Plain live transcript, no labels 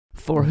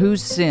For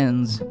whose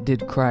sins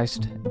did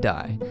Christ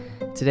die?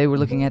 Today we're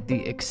looking at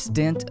the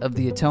extent of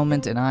the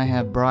atonement, and I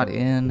have brought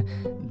in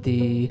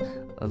the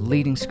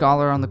leading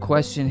scholar on the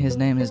question. His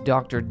name is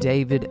Dr.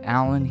 David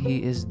Allen.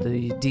 He is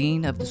the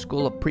Dean of the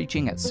School of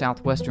Preaching at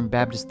Southwestern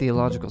Baptist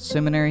Theological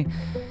Seminary,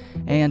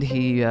 and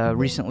he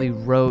recently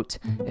wrote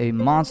a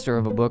monster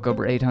of a book,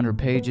 over 800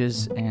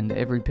 pages, and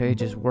every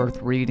page is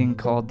worth reading,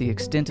 called The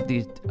Extent of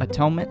the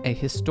Atonement, a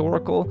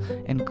Historical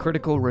and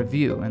Critical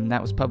Review, and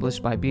that was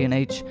published by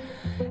B&H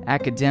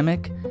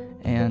Academic.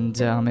 And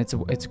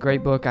it's a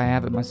great book. I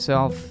have it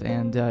myself,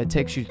 and it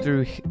takes you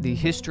through the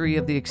history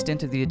of the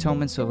extent of the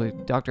atonement. So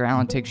Dr.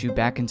 Allen takes you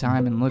back in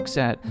time and looks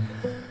at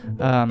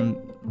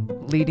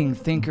leading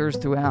thinkers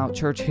throughout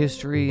church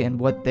history and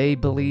what they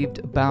believed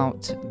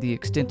about the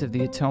extent of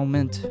the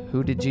atonement.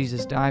 Who did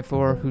Jesus die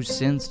for? Whose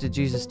sins did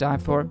Jesus die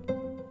for?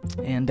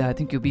 And I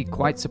think you'll be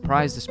quite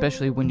surprised,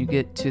 especially when you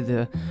get to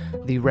the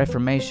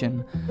Reformation,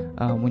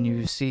 when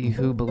you see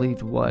who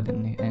believed what,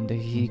 and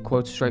he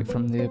quotes straight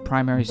from the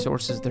primary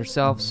sources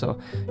themselves, so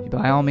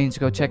by all means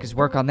go check his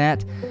work on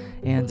that.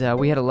 And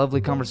we had a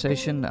lovely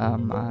conversation.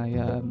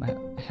 I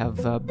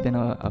have been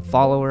a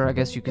follower, I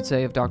guess you could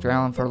say, of Dr.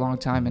 Allen for a long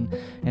time,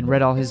 and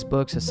read all his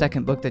books. A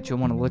second book that you'll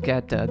want to look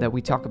at that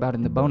we talk about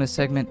in the bonus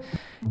segment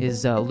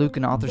is Luke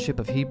and Authorship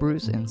of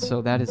Hebrews, and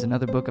so that is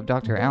another book of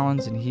Dr.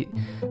 Allen's, and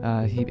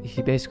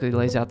he basically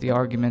lays out the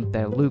argument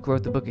that Luke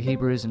wrote the book of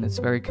Hebrews, and it's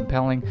very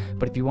compelling.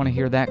 But if you want to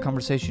hear that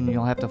conversation,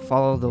 you'll have to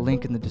follow the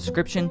link in the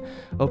description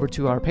over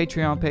to our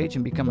Patreon page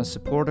and become a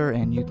supporter,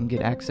 and you can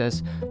get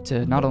access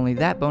to not only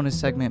that bonus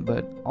segment,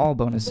 but all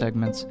bonus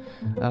segments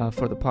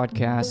for the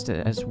podcast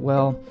as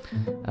well.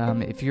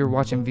 If you're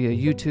watching via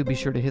YouTube, be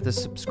sure to hit the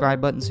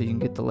subscribe button so you can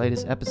get the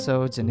latest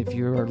episodes, and if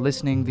you're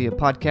listening via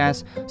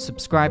podcast,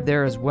 subscribe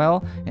there as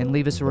well, and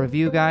leave us a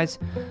review, guys.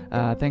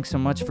 Thanks so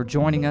much for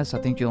joining us.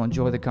 I think you'll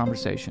enjoy the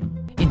conversation.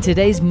 In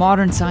today's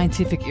modern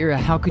scientific era,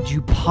 how could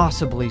you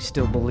possibly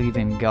still believe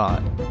in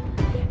God?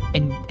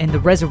 And the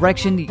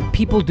resurrection,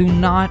 people do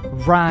not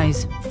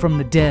rise from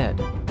the dead.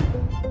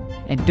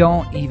 And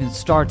don't even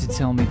start to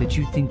tell me that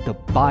you think the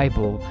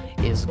Bible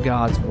is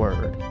God's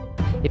Word.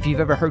 If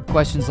you've ever heard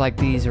questions like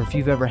these, or if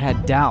you've ever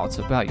had doubts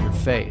about your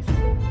faith,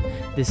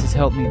 this has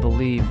helped me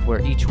believe, where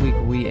each week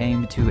we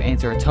aim to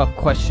answer a tough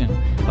question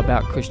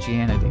about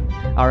Christianity.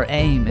 Our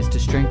aim is to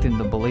strengthen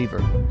the believer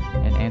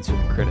and answer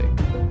the critic.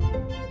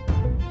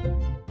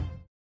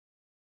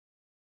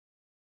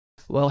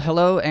 Well,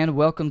 hello and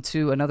welcome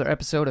to another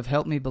episode of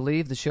Help Me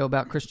Believe, the show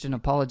about Christian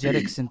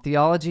apologetics and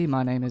theology.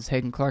 My name is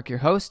Hayden Clark, your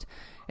host,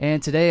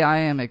 and today I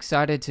am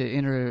excited to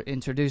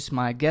introduce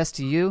my guest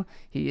to you.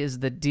 He is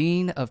the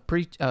Dean of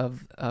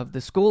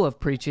the School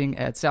of Preaching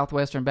at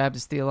Southwestern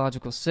Baptist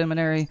Theological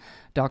Seminary,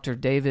 Dr.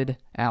 David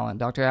Allen.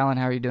 Dr. Allen,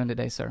 how are you doing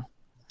today, sir?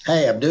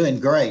 Hey, I'm doing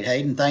great,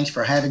 Hayden. Thanks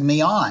for having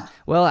me on.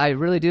 Well, I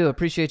really do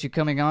appreciate you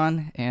coming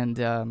on, and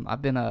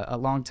I've been a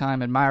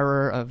long-time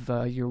admirer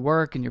of your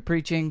work and your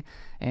preaching.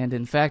 And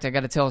in fact, I got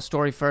to tell a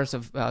story first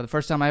of the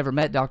first time I ever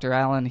met Dr.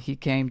 Allen. He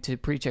came to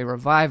preach a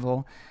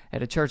revival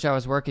at a church I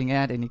was working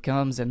at, and he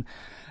comes, and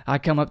I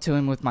come up to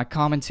him with my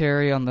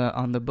commentary on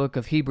the book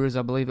of Hebrews,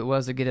 I believe it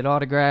was, to get it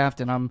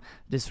autographed, and I'm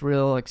this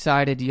real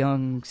excited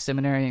young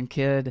seminarian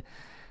kid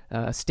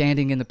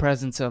standing in the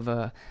presence of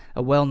a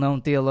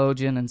well-known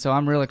theologian, and so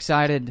I'm real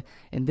excited.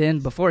 And then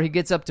before he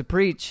gets up to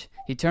preach,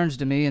 he turns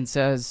to me and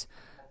says,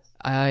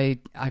 I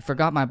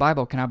forgot my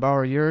Bible. Can I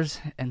borrow yours?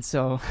 And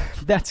so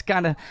that's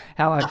kind of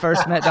how I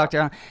first met Dr.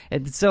 Allen.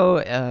 And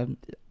so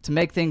to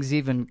make things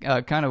even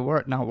kind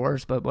of not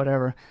worse, but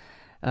whatever,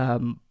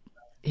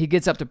 he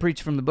gets up to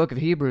preach from the book of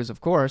Hebrews, of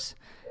course,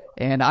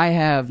 and I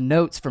have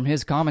notes from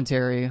his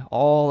commentary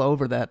all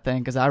over that thing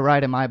because I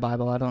write in my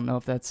Bible. I don't know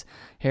if that's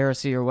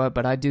heresy or what,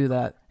 but I do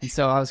that. And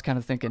so I was kind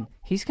of thinking,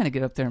 he's going to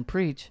get up there and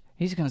preach.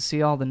 He's going to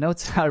see all the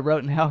notes I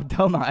wrote and how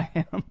dumb I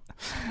am.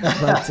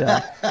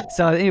 But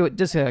so anyway,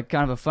 just a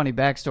kind of a funny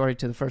backstory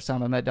to the first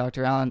time I met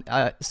Dr. Allen.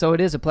 So it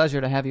is a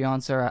pleasure to have you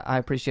on, sir. I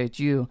appreciate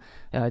you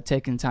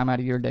taking time out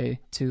of your day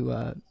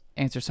to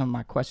answer some of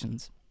my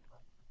questions.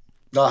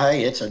 Well,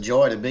 hey, it's a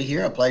joy to be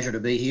here, a pleasure to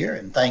be here,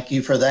 and thank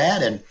you for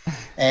that.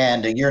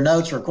 And your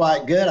notes were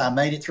quite good. I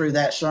made it through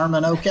that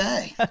sermon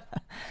okay.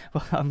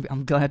 Well,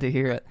 I'm glad to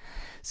hear it.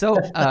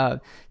 So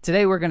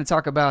today we're going to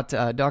talk about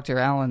Dr.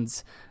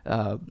 Allen's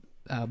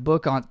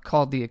book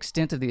called The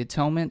Extent of the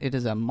Atonement. It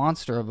is a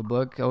monster of a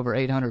book, over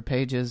 800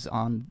 pages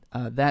on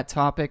that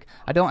topic.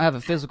 I don't have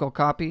a physical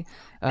copy.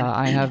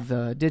 I have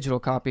the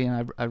digital copy,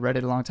 and I read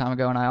it a long time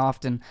ago, and I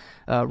often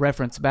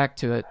reference back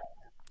to it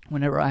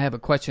whenever I have a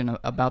question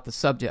about the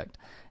subject.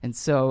 And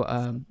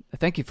so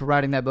thank you for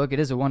writing that book. It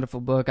is a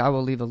wonderful book. I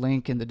will leave a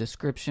link in the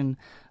description.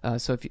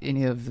 So if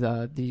any of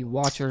the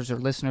watchers or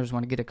listeners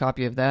want to get a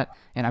copy of that,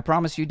 and I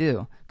promise you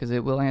do, because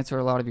it will answer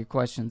a lot of your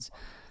questions.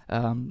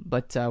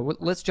 But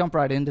let's jump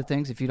right into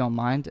things, if you don't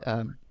mind.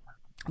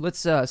 Let's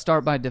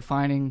start by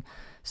defining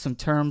some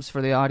terms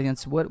for the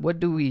audience. What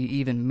do we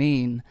even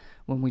mean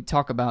when we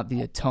talk about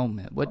the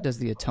atonement? What does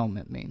the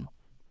atonement mean?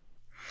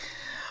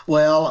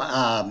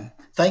 Well,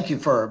 thank you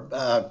for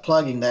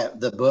plugging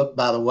the book,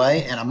 by the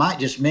way. And I might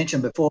just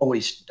mention before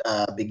we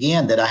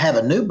begin that I have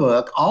a new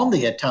book on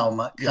the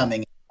atonement Yes.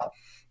 coming out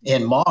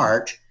in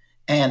March,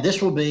 and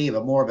this will be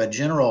more of a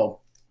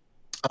general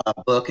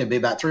book. It'll be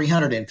about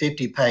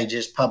 350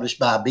 pages, published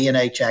by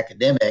B&H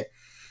Academic,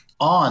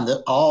 on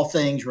all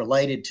things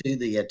related to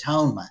the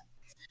atonement.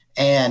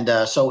 And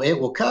so it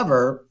will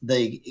cover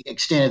the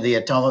extent of the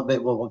atonement, but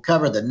it will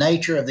cover the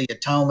nature of the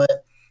atonement,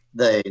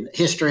 the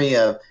history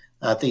of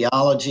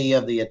theology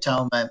of the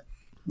atonement,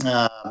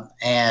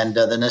 and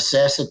the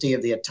necessity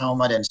of the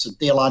atonement, and some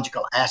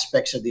theological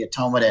aspects of the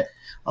atonement, and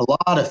a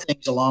lot of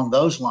things along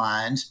those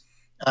lines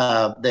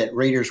that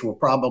readers will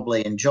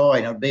probably enjoy.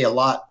 And it'll be a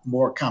lot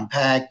more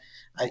compact,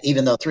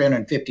 even though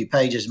 350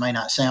 pages may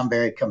not sound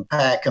very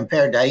compact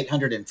compared to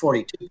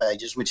 842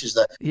 pages, which is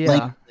the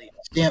length of the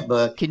extent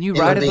book. Can you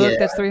write a book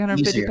that's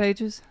 350 easier.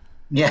 pages?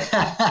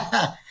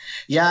 Yeah.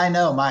 Yeah, I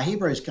know. My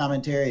Hebrews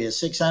commentary is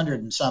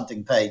 600 and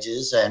something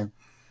pages, and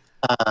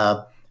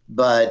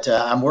but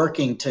I'm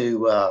working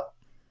to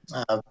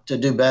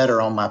do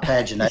better on my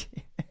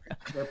pagination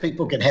where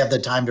people can have the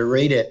time to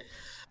read it.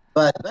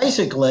 But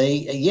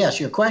basically, yes,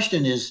 your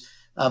question is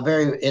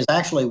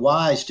actually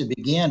wise to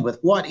begin with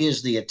what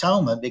is the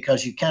atonement,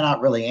 because you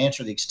cannot really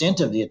answer the extent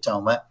of the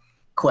atonement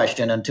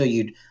question until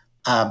you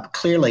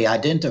clearly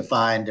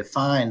identify and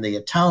define the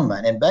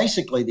atonement. And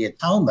basically, the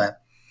atonement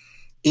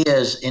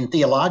is, in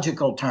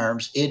theological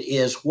terms, it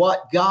is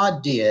what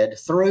God did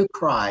through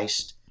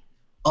Christ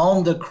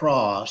on the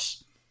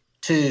cross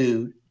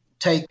to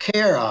take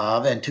care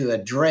of and to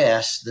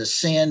address the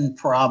sin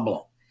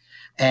problem.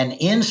 And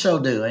in so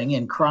doing,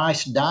 in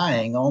Christ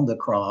dying on the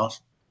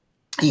cross,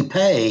 he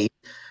paid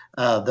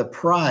the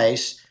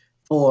price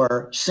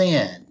for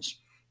sins,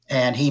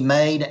 and he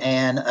made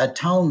an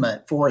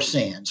atonement for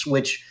sins,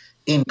 which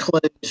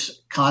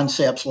includes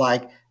concepts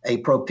like a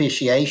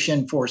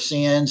propitiation for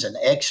sins, an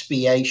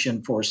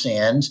expiation for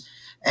sins,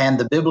 and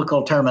the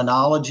biblical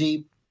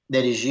terminology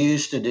that is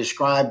used to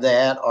describe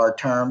that are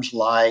terms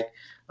like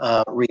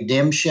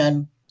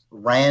redemption,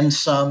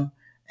 ransom,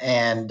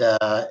 and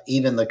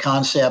even the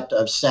concept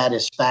of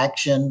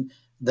satisfaction,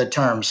 the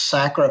term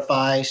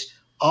sacrifice.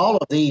 All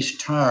of these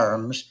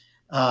terms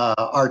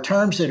are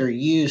terms that are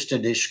used to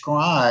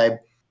describe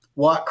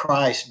what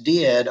Christ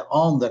did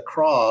on the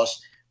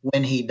cross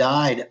when he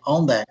died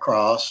on that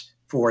cross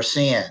for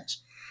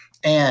sins.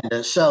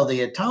 And so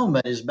the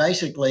atonement is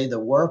basically the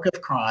work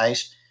of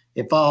Christ.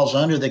 It falls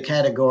under the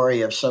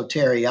category of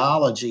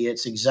soteriology.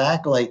 It's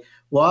exactly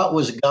what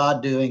was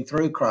God doing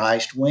through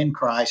Christ when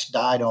Christ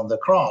died on the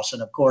cross.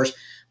 And of course,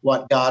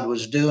 what God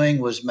was doing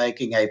was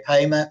making a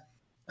payment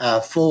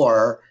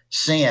for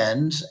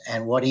sins,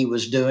 and what he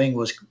was doing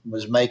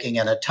was making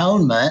an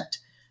atonement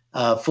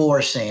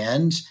for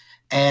sins,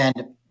 and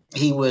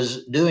he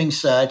was doing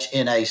such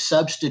in a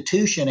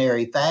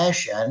substitutionary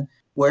fashion,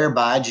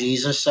 whereby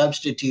Jesus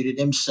substituted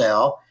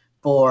himself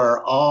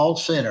for all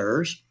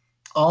sinners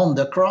on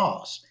the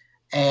cross.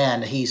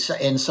 And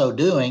in so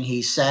doing,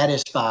 he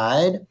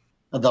satisfied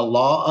the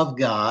law of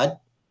God,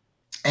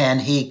 and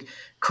he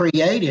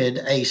created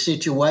a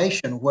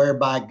situation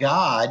whereby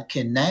God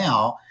can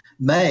now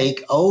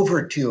make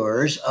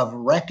overtures of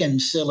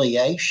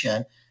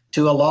reconciliation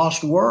to a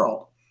lost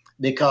world,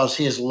 because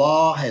his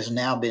law has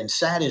now been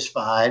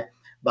satisfied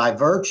by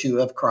virtue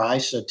of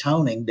Christ's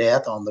atoning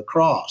death on the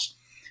cross.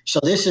 So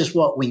this is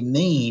what we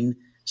mean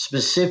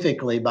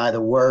specifically by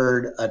the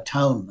word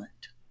atonement.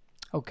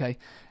 Okay,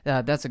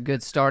 that's a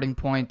good starting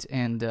point,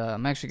 and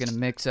I'm actually going to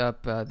mix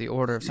up the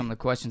order of some of the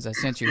questions I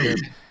sent you here,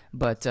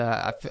 but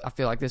I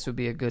feel like this would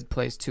be a good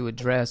place to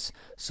address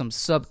some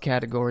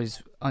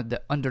subcategories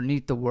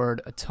underneath the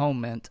word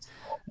atonement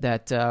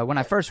that when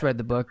I first read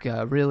the book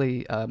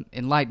really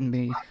enlightened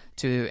me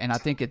to, and I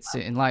think it's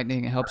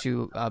enlightening and helps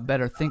you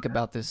better think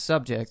about this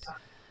subject,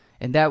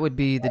 and that would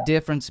be the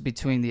difference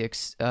between the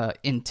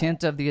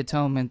intent of the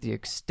atonement, the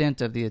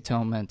extent of the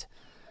atonement,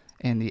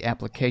 and the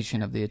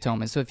application of the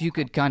atonement. So if you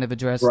could kind of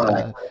address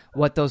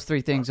what those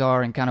three things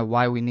are and kind of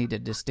why we need to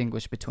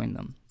distinguish between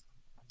them.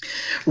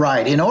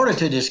 Right. In order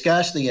to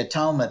discuss the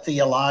atonement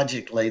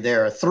theologically,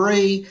 there are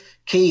three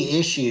key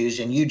issues,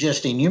 and you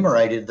just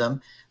enumerated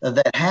them,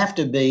 that have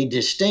to be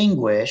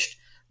distinguished.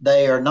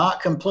 They are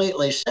not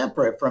completely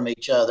separate from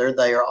each other.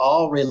 They are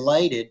all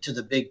related to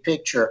the big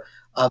picture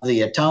of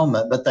the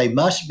atonement, but they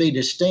must be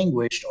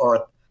distinguished,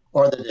 or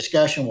the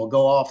discussion will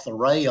go off the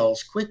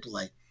rails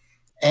quickly.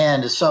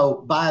 And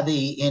so by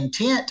the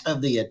intent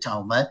of the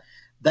atonement,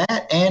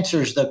 that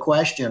answers the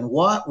question,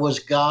 what was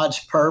God's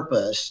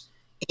purpose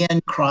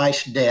in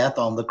Christ's death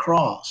on the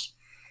cross?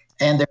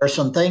 And there are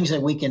some things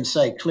that we can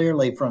say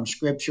clearly from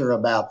Scripture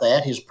about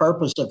that. His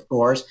purpose, of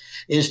course,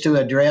 is to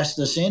address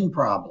the sin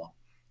problem.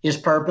 His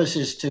purpose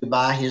is to,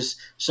 by his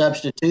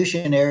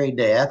substitutionary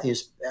death,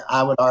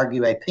 I would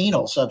argue a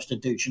penal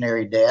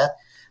substitutionary death,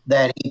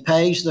 that he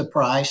pays the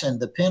price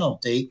and the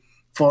penalty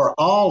for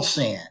all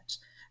sins.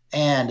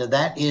 And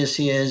that is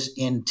his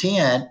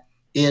intent,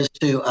 is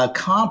to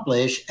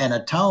accomplish an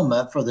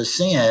atonement for the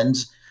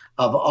sins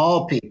of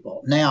all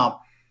people. Now,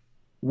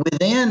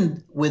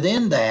 Within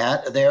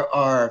that, there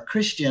are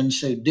Christians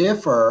who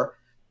differ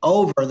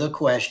over the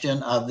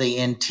question of the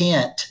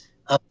intent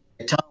of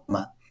the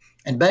atonement.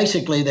 And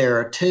basically, there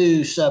are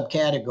two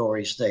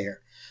subcategories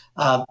there.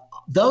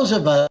 Those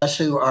of us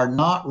who are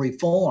not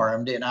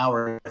reformed in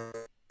our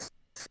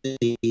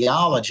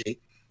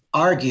theology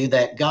argue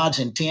that God's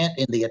intent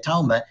in the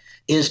atonement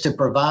is to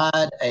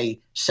provide a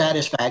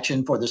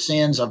satisfaction for the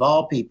sins of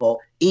all people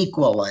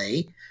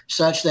equally,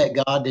 such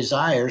that God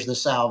desires the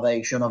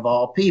salvation of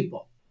all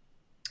people.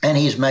 And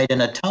he's made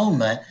an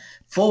atonement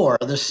for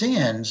the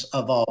sins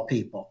of all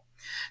people.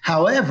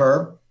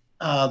 However,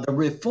 the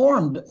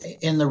Reformed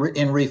in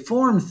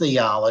Reformed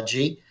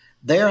theology,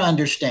 their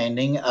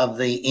understanding of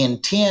the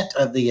intent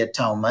of the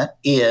atonement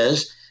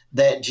is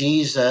that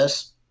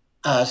Jesus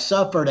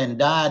suffered and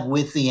died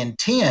with the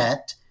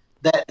intent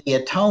that the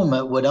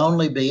atonement would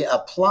only be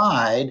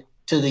applied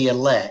to the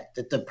elect,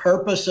 that the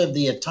purpose of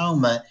the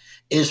atonement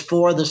is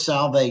for the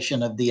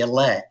salvation of the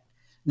elect.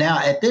 Now,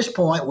 at this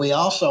point, we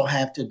also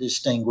have to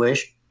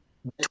distinguish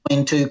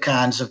between two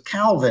kinds of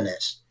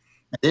Calvinists.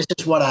 This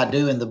is what I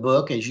do in the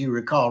book, as you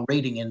recall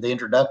reading in the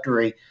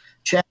introductory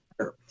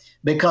chapter,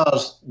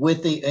 because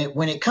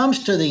when it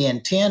comes to the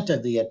intent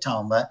of the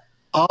atonement,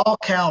 all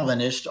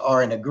Calvinists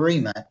are in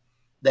agreement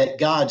that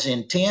God's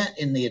intent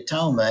in the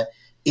atonement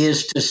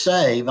is to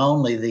save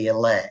only the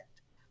elect.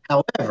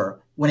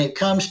 However, when it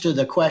comes to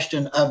the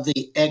question of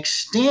the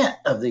extent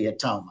of the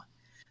atonement,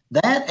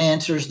 that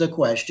answers the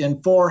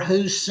question, for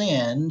whose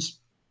sins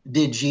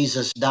did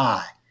Jesus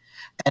die?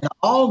 And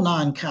all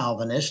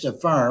non-Calvinists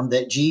affirm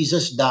that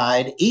Jesus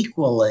died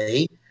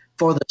equally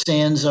for the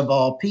sins of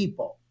all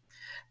people.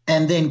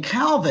 And then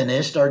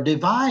Calvinists are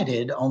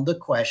divided on the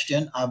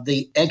question of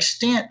the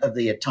extent of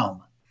the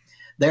atonement.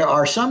 There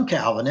are some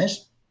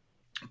Calvinists,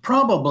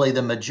 probably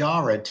the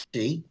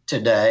majority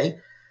today,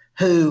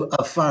 who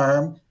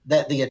affirm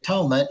that the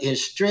atonement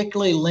is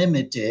strictly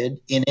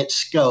limited in its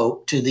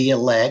scope to the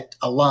elect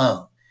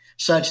alone,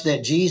 such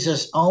that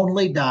Jesus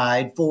only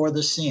died for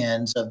the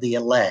sins of the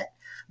elect.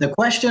 The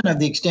question of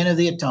the extent of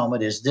the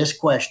atonement is this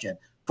question: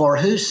 for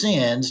whose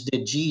sins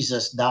did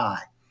Jesus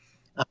die?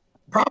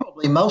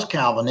 Probably most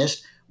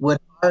Calvinists would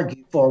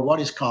argue for what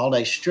is called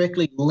a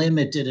strictly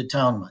limited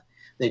atonement,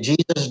 that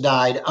Jesus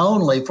died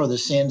only for the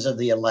sins of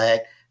the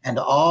elect, and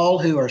all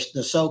who are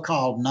the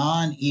so-called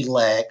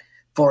non-elect,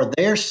 for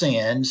their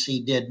sins he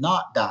did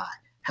not die.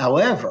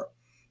 However,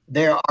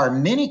 there are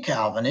many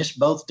Calvinists,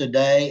 both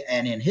today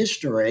and in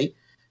history,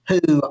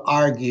 who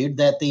argued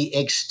that the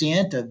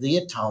extent of the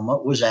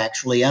atonement was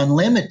actually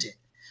unlimited,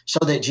 so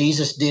that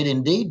Jesus did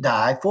indeed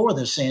die for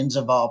the sins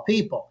of all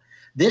people.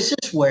 This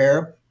is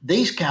where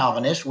these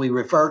Calvinists, we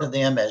refer to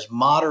them as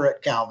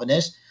moderate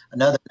Calvinists.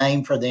 Another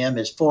name for them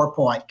is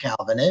four-point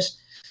Calvinists.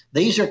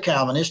 These are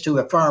Calvinists who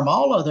affirm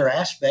all other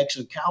aspects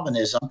of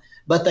Calvinism,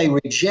 but they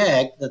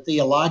reject the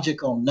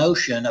theological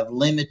notion of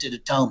limited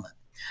atonement.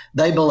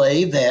 They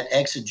believe that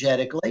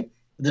exegetically,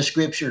 the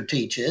scripture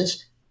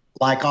teaches,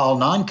 like all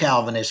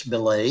non-Calvinists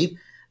believe,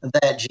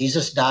 that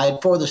Jesus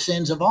died for the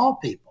sins of all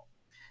people,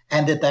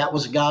 and that that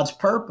was God's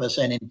purpose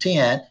and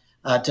intent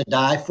to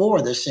die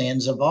for the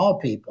sins of all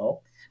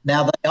people.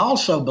 Now, they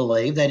also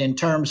believe that in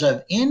terms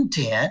of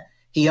intent,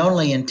 he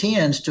only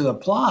intends to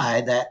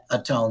apply that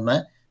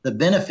atonement, the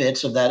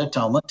benefits of that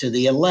atonement, to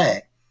the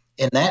elect.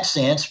 In that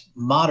sense,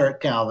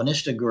 moderate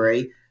Calvinists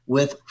agree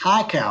with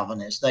high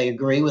Calvinists. They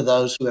agree with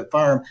those who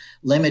affirm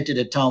limited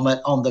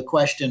atonement on the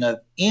question of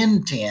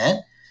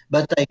intent,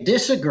 but they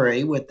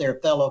disagree with their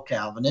fellow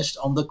Calvinists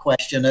on the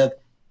question of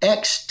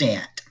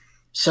extent.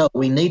 So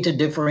we need to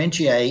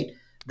differentiate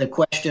the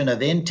question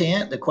of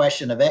intent, the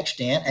question of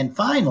extent, and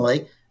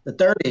finally, the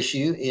third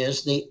issue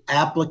is the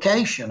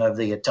application of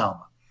the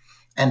atonement.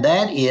 And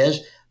that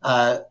is,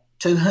 to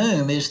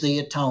whom is the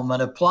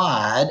atonement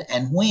applied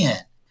and when?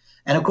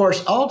 And of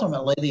course,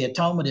 ultimately, the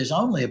atonement is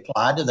only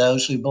applied to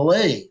those who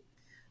believe.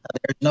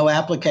 There's no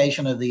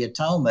application of the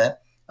atonement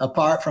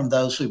apart from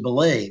those who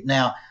believe.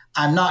 Now,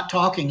 I'm not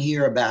talking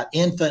here about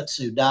infants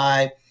who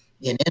die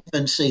in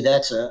infancy.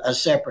 That's a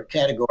separate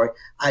category.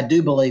 I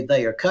do believe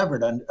they are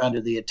covered under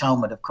the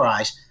atonement of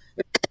Christ.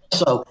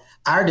 So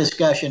our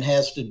discussion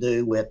has to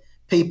do with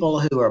people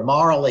who are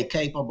morally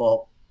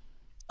capable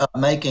of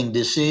making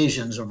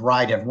decisions of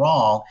right and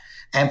wrong.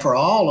 And for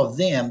all of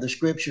them, the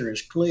scripture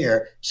is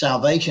clear.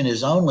 Salvation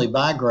is only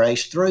by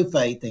grace through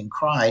faith in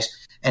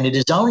Christ. And it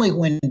is only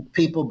when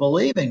people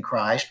believe in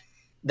Christ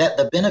that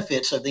the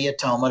benefits of the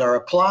atonement are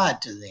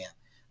applied to them.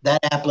 That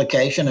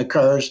application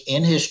occurs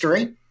in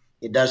history.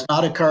 It does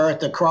not occur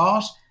at the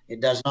cross. It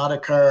does not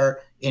occur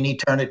in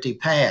eternity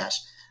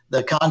past.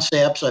 The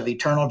concepts of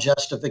eternal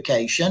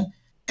justification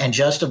and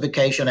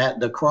justification at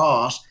the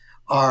cross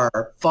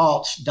are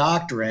false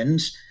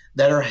doctrines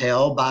that are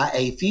held by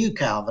a few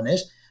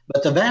Calvinists,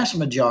 but the vast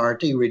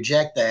majority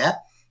reject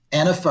that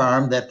and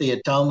affirm that the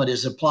atonement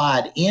is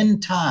applied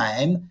in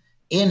time,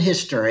 in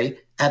history,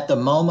 at the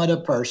moment a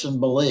person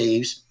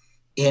believes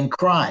in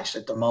Christ.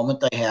 At the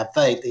moment they have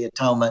faith, the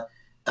atonement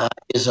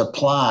is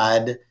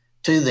applied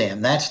to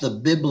them. That's the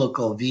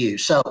biblical view.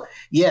 So,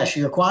 yes,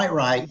 you're quite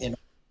right. In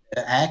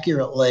to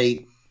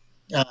accurately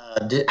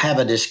have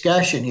a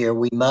discussion here,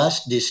 we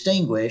must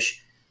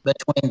distinguish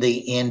between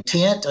the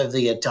intent of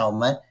the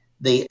atonement,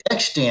 the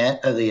extent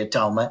of the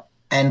atonement,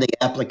 and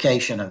the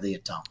application of the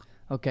atonement.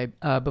 Okay.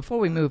 Before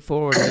we move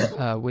forward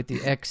with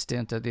the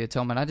extent of the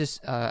atonement,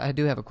 I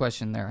do have a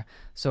question there.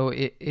 So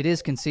it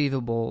is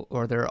conceivable,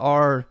 or there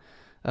are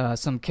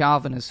some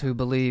Calvinists who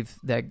believe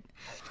that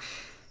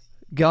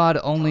God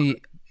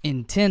only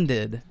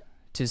intended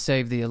to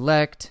save the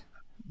elect,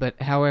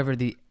 but however,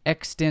 the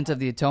extent of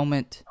the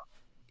atonement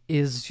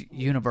is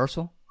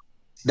universal?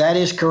 That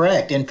is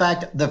correct. In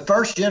fact, the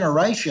first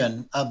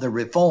generation of the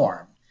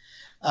Reformed,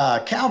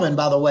 Calvin,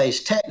 by the way,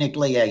 is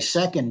technically a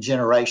second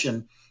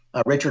generation.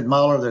 Richard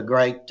Muller, the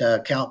great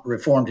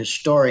Reformed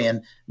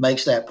historian,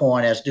 makes that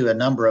point, as do a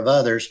number of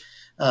others.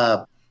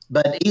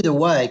 But either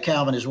way,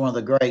 Calvin is one of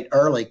the great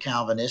early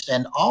Calvinists,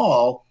 and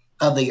all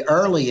of the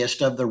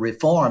earliest of the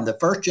Reformed, the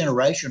first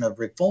generation of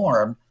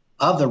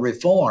the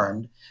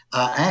Reformed,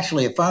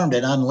 actually affirmed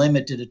an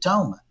unlimited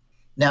atonement.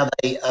 Now,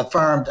 they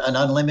affirmed an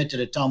unlimited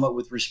atonement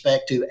with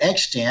respect to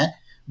extent,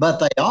 but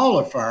they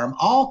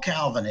all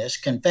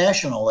Calvinists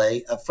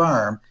confessionally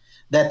affirm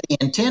that the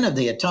intent of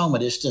the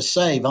atonement is to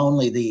save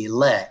only the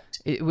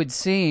elect. It would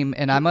seem,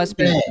 and I must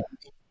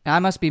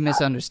be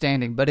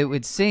misunderstanding, but it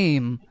would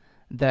seem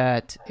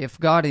that if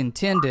God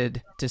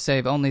intended to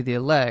save only the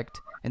elect,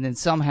 and then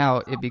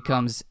somehow it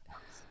becomes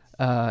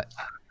the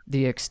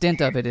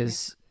extent of it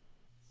is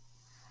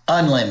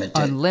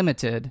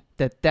unlimited,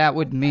 that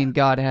would mean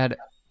God had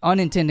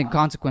unintended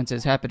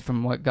consequences happen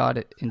from what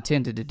God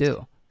intended to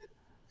do.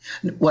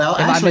 Well,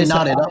 actually,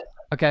 not at all.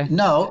 Okay.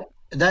 No,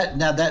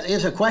 that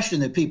is a question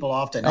that people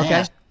often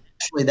ask.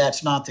 Actually,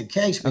 that's not the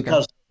case,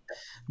 because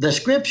the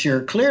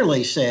Scripture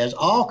clearly says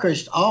all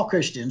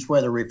Christians,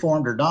 whether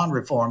Reformed or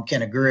non-Reformed,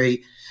 can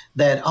agree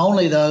that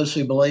only those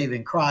who believe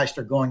in Christ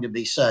are going to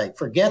be saved.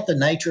 Forget the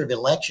nature of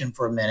election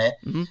for a minute.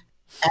 Mm-hmm.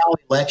 How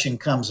election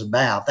comes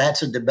about,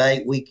 that's a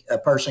debate a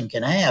person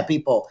can have,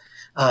 people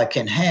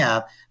can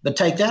have, but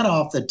take that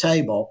off the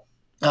table.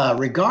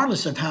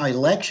 Regardless of how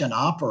election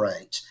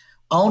operates,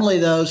 only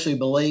those who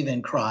believe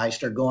in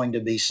Christ are going to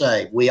be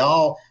saved.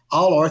 All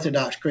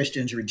Orthodox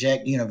Christians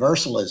reject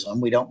universalism.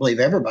 We don't believe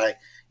everybody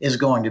is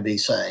going to be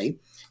saved.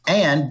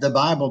 And the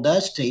Bible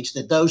does teach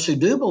that those who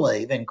do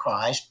believe in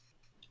Christ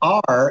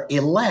are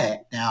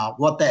elect. Now,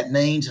 what that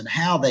means and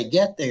how they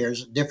get there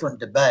is a different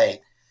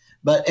debate,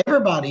 but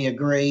everybody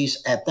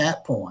agrees at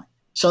that point.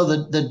 So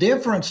the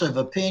difference of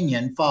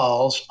opinion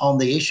falls on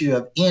the issue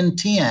of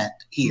intent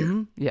here.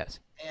 Mm-hmm. Yes.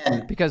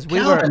 And because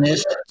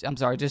I'm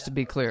sorry, just to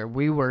be clear,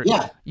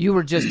 you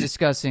were just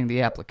discussing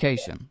the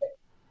application.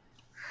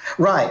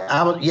 Right.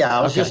 I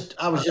was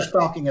just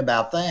talking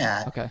about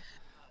that. Okay.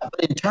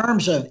 But in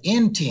terms of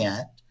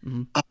intent,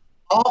 mm-hmm.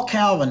 All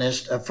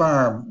Calvinists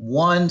affirm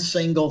one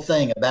single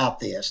thing about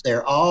this.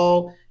 They're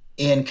all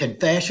in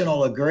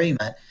confessional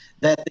agreement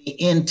that the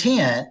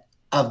intent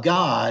of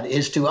God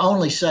is to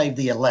only save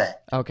the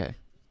elect. Okay.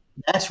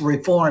 That's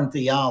Reformed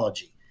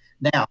theology.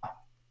 Now,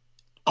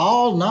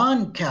 all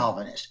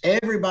non-Calvinists,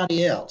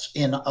 everybody else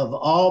of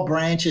all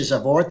branches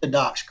of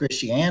Orthodox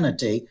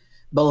Christianity,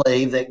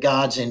 believe that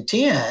God's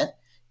intent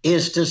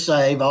is to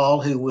save all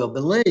who will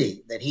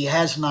believe, that he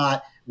has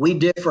not. We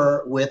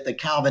differ with the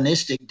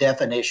Calvinistic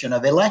definition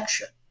of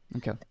election.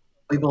 Okay.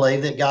 We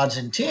believe that God's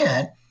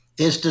intent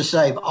is to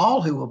save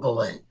all who will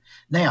believe.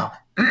 Now,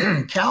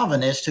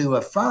 Calvinists who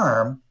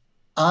affirm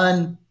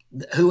an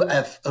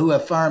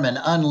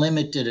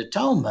unlimited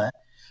atonement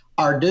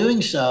are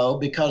doing so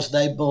because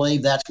they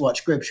believe that's what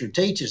Scripture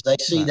teaches. They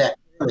see that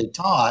clearly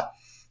taught,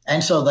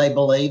 and so they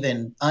believe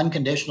in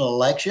unconditional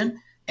election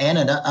and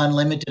an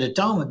unlimited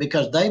atonement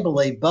because they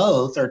believe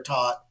both are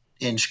taught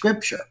in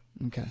Scripture.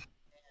 Okay.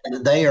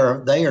 And they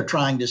are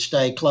trying to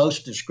stay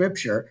close to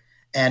Scripture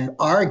and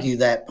argue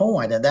that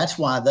point, and that's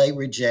why they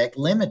reject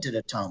limited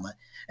atonement.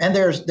 And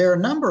there are a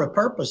number of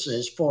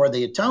purposes for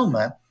the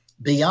atonement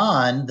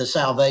beyond the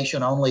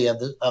salvation only of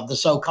the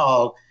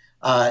so-called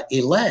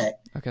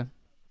elect. Okay.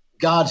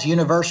 God's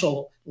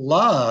universal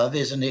love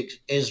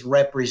is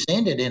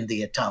represented in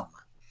the atonement.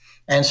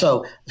 And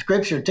so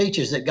Scripture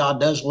teaches that God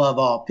does love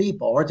all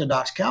people.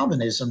 Orthodox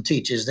Calvinism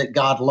teaches that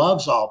God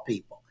loves all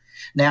people.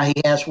 Now, he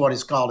has what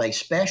is called a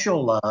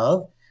special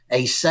love,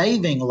 a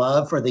saving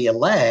love for the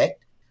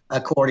elect,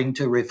 according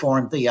to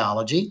Reformed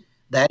theology.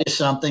 That is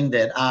something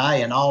that I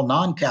and all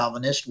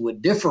non-Calvinists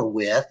would differ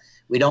with.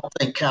 We don't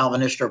think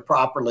Calvinists are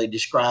properly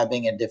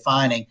describing and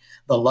defining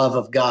the love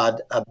of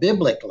God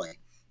biblically.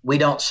 We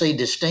don't see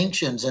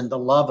distinctions in the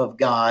love of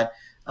God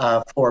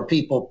for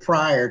people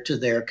prior to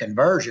their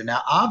conversion.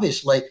 Now,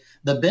 obviously,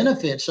 the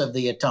benefits of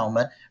the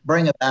atonement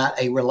bring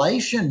about a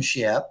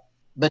relationship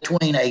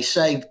between a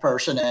saved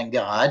person and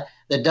God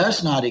that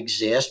does not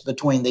exist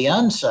between the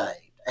unsaved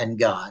and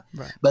God.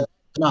 Right. But that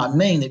does not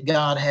mean that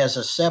God has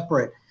a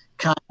separate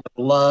kind of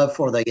love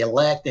for the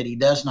elect that he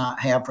does not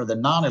have for the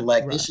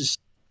non-elect. Right. This is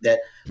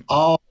that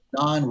all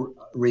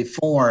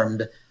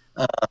non-reformed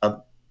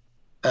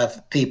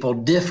people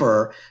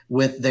differ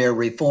with their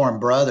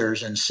Reformed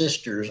brothers and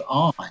sisters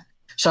on.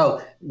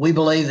 So we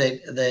believe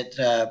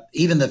that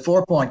even the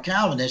 4-point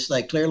Calvinists,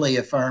 they clearly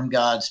affirm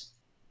God's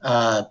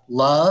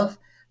love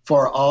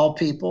for all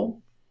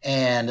people,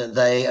 and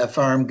they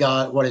affirm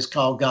God, what is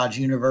called God's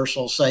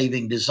universal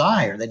saving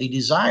desire, that He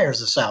desires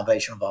the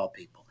salvation of all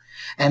people.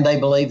 And they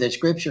believe that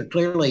Scripture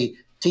clearly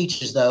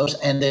teaches those,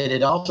 and that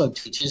it also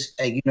teaches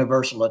a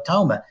universal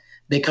atonement.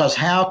 Because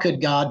how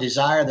could God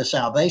desire the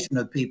salvation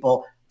of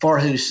people for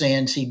whose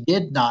sins He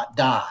did not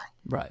die?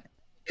 Right.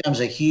 It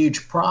becomes a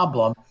huge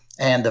problem,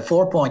 and the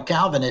 4-point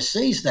Calvinist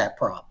sees that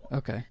problem.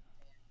 Okay.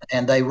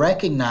 And they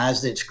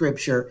recognize that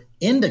Scripture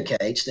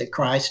indicates that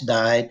Christ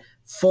died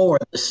for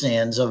the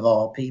sins of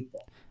all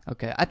people.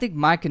 Okay. I think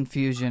my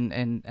confusion,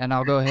 and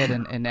I'll go ahead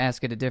and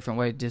ask it a different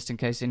way just in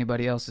case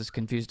anybody else is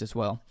confused as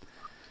well.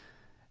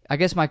 I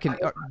guess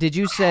did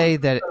you say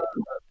that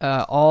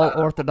all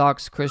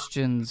Orthodox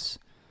Christians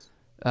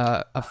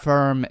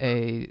affirm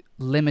a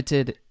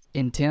limited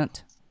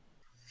intent?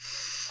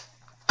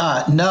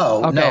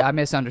 No. Okay, no. I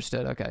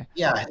misunderstood. Okay.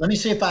 Yeah, let me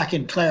see if I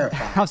can clarify.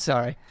 I'm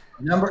sorry.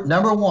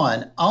 Number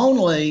one,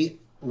 only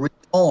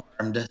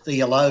Reformed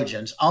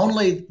theologians,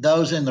 only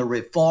those in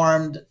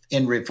Reformed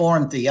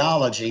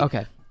theology,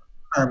 Okay.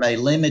 affirm a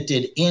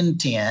limited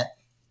intent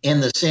in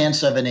the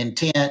sense of an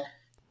intent.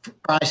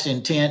 Christ's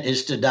intent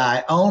is to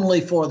die only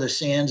for the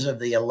sins of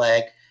the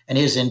elect, and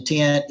His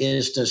intent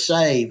is to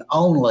save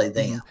only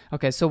them. Mm-hmm.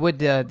 Okay, so would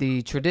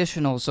the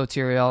traditional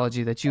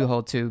soteriology that you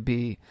hold to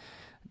be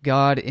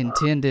God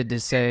intended to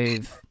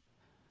save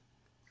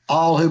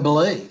all who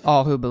believe?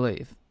 All who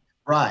believe.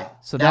 Right.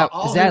 So now,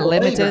 is that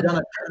limited? Are going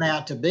to turn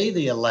out to be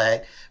the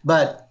elect,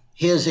 but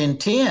His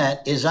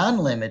intent is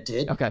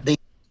unlimited. Okay. The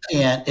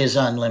intent is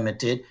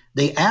unlimited.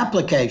 The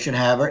application,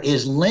 however,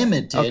 is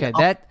limited.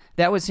 Okay,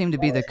 that would seem to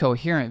be the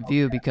coherent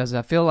view, because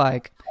I feel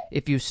like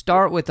if you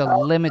start with a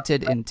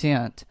limited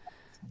intent,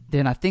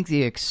 then I think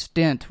the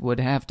extent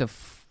would have to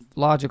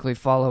logically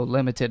follow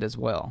limited as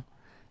well.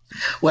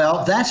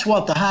 Well, that's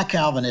what the high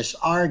Calvinists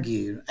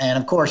argue. And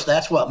of course,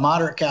 that's what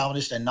moderate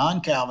Calvinists and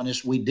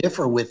non-Calvinists, we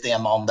differ with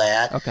them on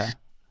that. Okay.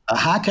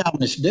 High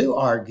Calvinists do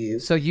argue.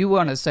 So you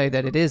want to say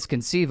that it is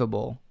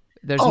conceivable.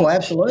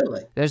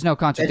 Absolutely. There's no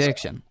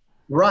contradiction.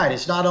 Right.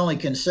 It's not only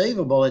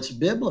conceivable, it's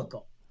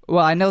biblical.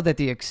 Well, I know that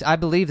I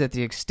believe that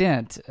the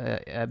extent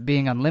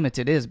being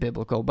unlimited is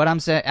biblical, but I'm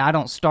saying I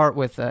don't start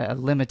with a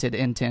limited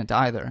intent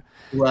either.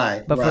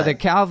 Right. But for the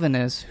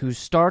Calvinist who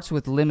starts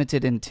with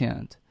limited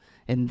intent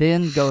and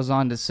then goes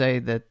on to say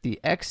that the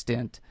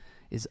extent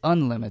is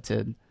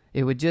unlimited,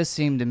 it would just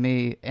seem to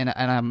me,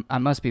 and I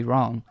must be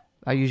wrong.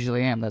 I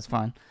usually am. That's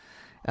fine.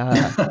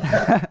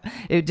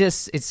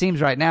 It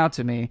seems right now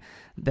to me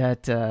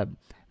that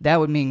that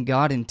would mean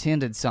God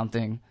intended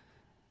something,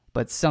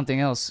 but something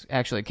else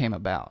actually came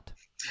about.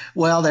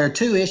 Well, there are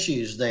two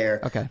issues there.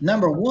 Okay.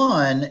 Number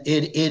one,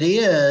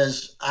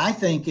 I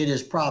think it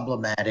is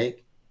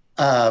problematic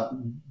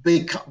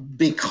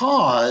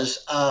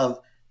because of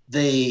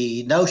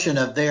the notion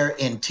of their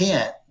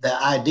intent,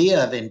 the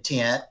idea of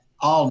intent,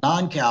 all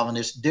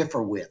non-Calvinists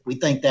differ with. We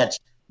think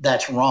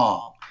that's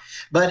wrong.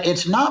 But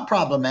it's not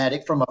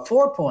problematic from a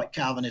 4-point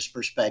Calvinist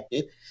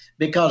perspective,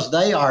 because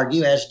they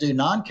argue, as do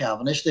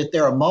non-Calvinists, that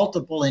there are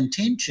multiple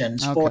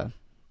intentions for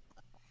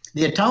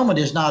the atonement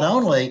is not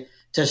only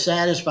to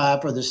satisfy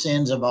for the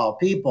sins of all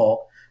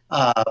people,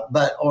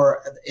 but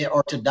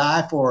to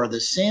die for the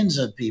sins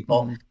of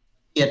people. Mm-hmm.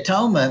 The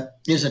atonement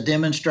is a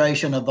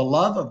demonstration of the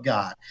love of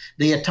God.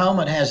 The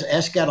atonement has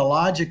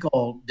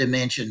eschatological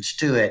dimensions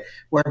to it,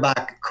 whereby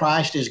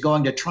Christ is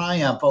going to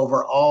triumph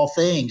over all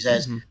things,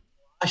 as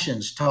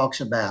Colossians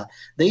talks about.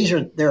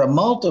 There are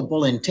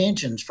multiple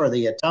intentions for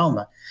the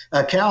atonement.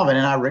 Calvin,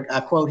 and I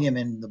quote him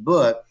in the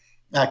book,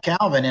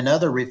 Calvin and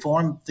other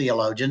Reformed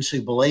theologians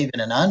who believe in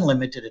an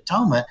unlimited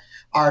atonement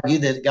argue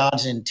that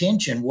God's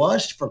intention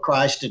was for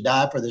Christ to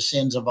die for the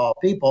sins of all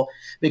people,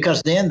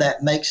 because then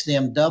that makes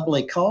them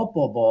doubly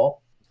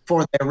culpable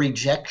for their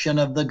rejection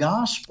of the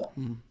gospel.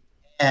 Mm.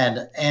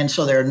 And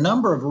so there are a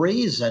number of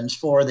reasons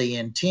for the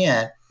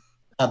intent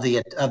of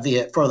the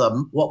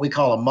what we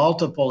call a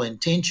multiple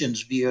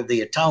intentions view of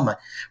the atonement.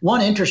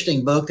 One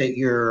interesting book that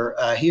your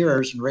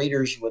hearers and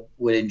readers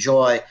would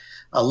enjoy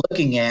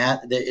looking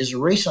at is a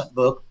recent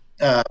book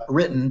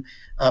written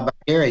by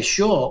Gary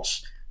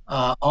Schultz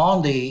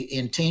on the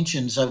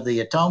intentions of the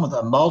atonement,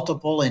 a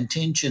multiple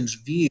intentions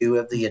view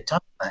of the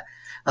atonement.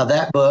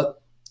 That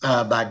book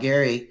by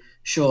Gary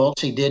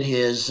Schultz, he did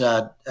his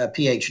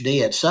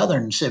PhD at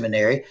Southern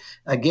Seminary.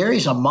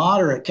 Gary's a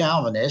moderate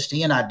Calvinist.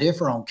 He and I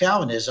differ on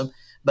Calvinism,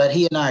 but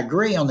he and I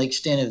agree on the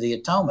extent of the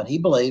atonement. He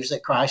believes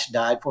that Christ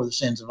died for the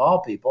sins of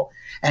all people,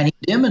 and he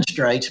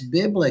demonstrates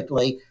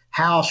biblically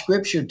how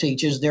Scripture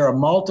teaches there are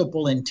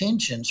multiple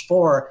intentions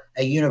for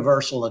a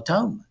universal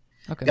atonement.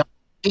 Okay. God's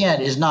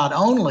intent is not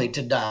only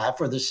to die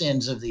for the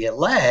sins of the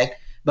elect,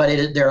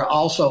 but there are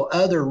also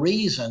other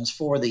reasons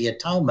for the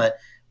atonement,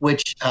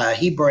 which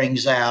he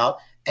brings out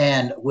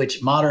and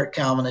which moderate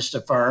Calvinists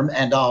affirm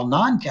and all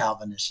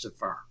non-Calvinists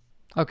affirm.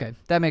 Okay,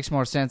 that makes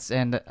more sense.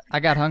 And I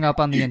got hung up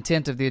on the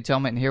intent of the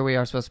atonement, and here we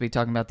are supposed to be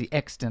talking about the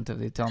extent of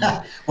the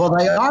atonement. Well,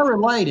 they are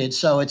related,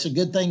 so it's a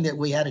good thing that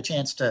we had a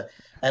chance to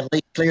at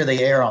least clear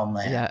the air on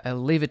that. Yeah,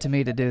 leave it to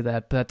me to do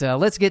that. But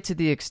let's get to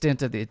the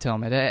extent of the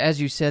atonement. As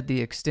you said,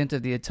 the extent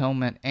of the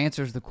atonement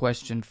answers the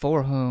question,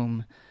 for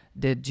whom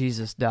did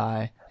Jesus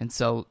die? And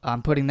so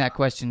I'm putting that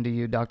question to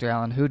you, Dr.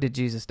 Allen. Who did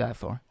Jesus die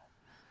for?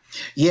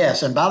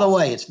 Yes, and by the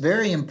way, it's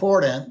very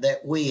important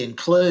that we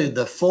include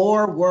the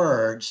four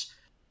words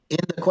in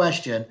the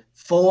question,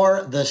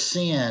 for the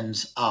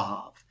sins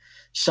of.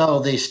 So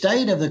the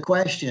state of the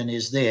question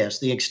is this: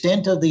 the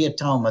extent of the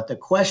atonement, the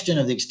question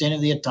of the extent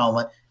of the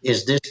atonement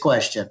is this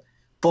question: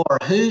 for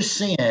whose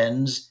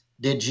sins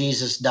did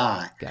Jesus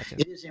die? Gotcha.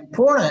 It is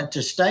important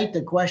to state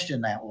the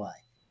question that way.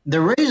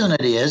 The reason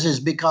it is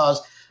because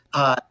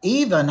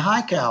even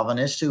high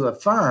Calvinists who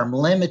affirm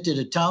limited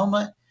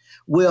atonement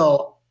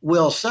will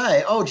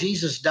say, oh,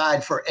 Jesus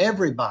died for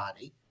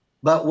everybody.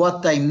 But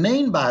what they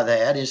mean by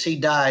that is he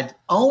died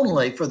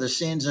only for the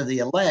sins of the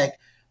elect,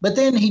 but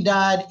then he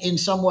died in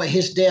some way.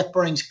 His death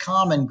brings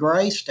common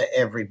grace to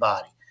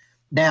everybody.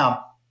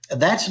 Now,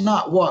 that's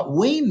not what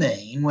we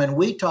mean when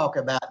we talk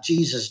about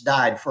Jesus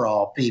died for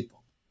all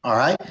people. All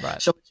right?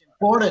 Right. So it's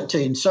important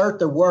to insert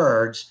the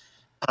words,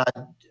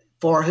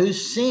 for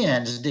whose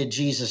sins did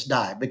Jesus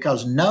die?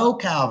 Because no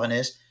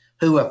Calvinist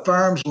who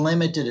affirms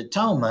limited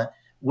atonement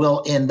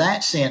will, in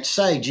that sense,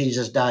 say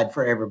Jesus died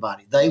for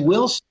everybody. They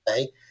will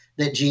say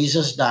that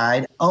Jesus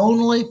died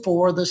only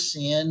for the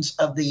sins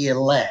of the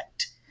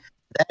elect.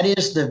 That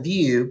is the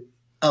view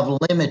of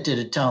limited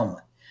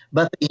atonement.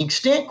 But the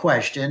extent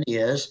question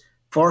is,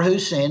 for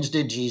whose sins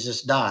did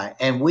Jesus die?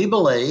 And we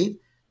believe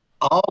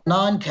all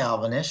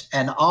non-Calvinists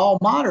and all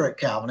moderate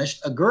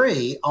Calvinists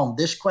agree on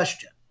this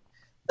question.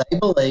 They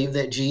believe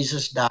that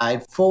Jesus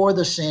died for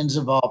the sins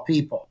of all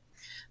people.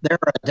 There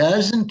are a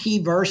dozen key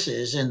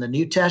verses in the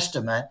New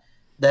Testament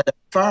that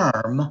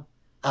affirm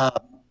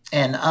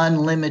an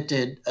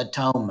unlimited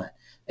atonement.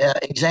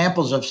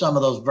 Examples of some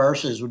of those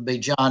verses would be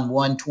John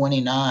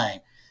 1:29,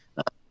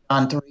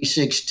 John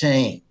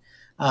 3:16,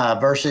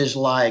 verses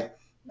like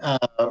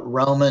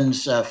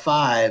Romans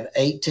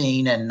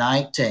 5:18 and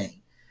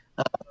 19,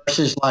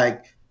 verses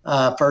like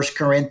 1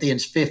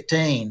 Corinthians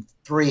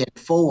 15:3 and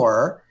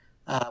 4,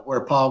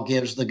 where Paul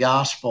gives the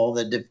gospel,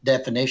 the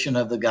definition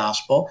of the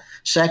gospel.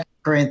 2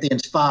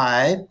 Corinthians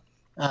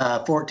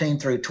 5:14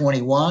 through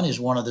 21 is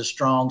one of the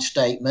strong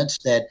statements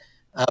that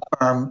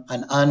affirm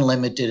an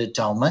unlimited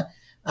atonement.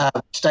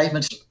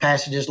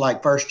 Passages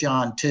like 1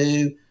 John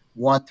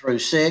 2:1 through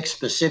 6,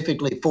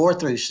 specifically 4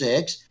 through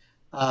 6,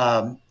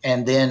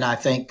 and then I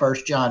think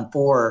 1 John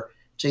 4,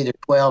 it's either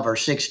 12 or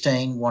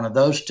 16, one of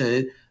those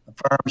two,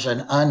 affirms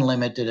an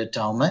unlimited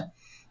atonement.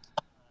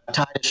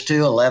 Titus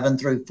 2:11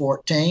 through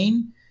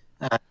 14,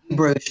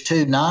 Hebrews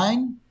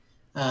 2:9,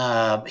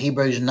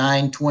 Hebrews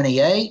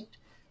 9:28,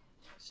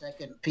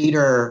 2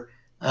 Peter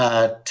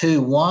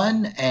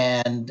 2:1,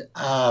 and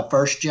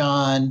 1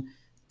 John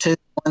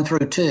 2:1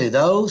 through 2.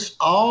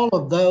 All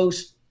of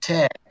those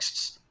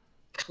texts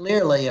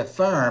clearly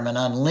affirm an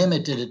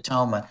unlimited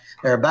atonement.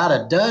 There are about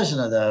a dozen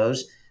of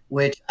those,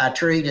 which I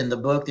treat in the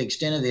book, The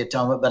Extent of the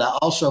Atonement, but I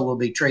also will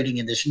be treating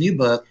in this new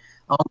book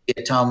on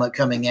the atonement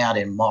coming out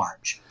in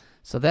March.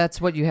 So that's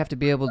what you have to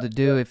be able to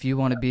do if you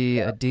want to be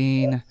a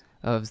dean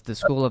of the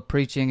School of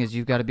Preaching, is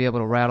you've got to be able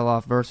to rattle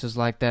off verses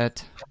like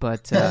that.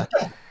 But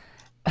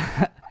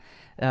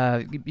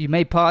you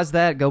may pause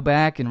that, go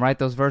back and write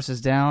those verses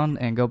down,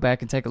 and go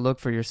back and take a look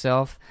for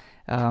yourself.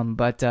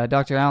 But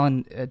Dr.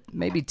 Allen,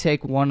 maybe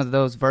take one of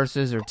those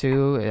verses or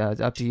two,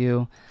 it's up to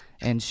you,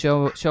 and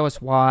show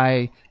us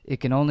why it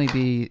can only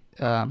be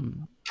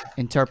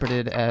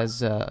interpreted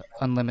as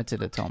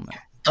unlimited atonement.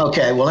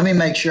 Okay, well, let me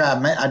make sure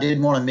I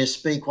didn't want to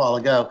misspeak a while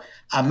ago.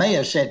 I may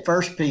have said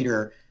 1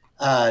 Peter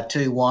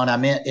 2:1.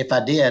 If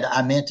I did,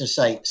 I meant to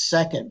say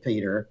 2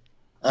 Peter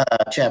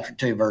chapter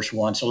 2, verse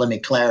 1. So let me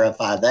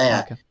clarify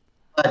that. Okay.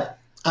 But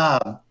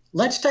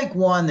let's take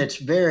one that's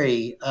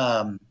very,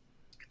 I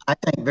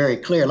think, very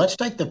clear. Let's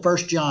take the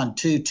 1 John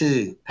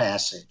 2:2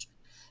 passage.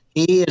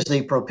 He is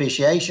the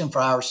propitiation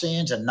for our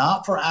sins, and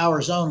not for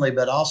ours only,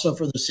 but also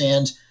for the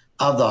sins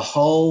of the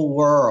whole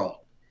world.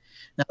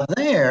 Now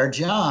there,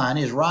 John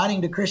is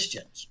writing to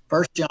Christians.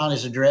 1 John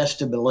is addressed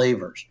to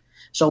believers.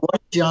 So what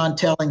is John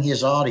telling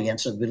his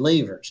audience of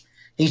believers?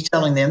 He's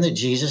telling them that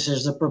Jesus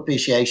is the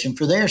propitiation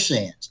for their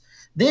sins.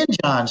 Then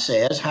John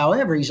says,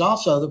 however, he's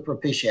also the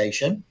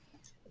propitiation,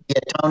 the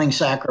atoning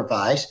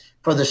sacrifice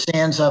for the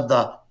sins of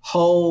the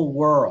whole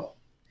world.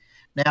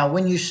 Now,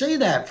 when you see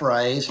that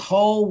phrase,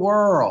 whole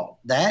world,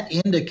 that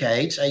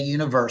indicates a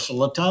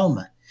universal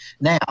atonement.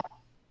 Now,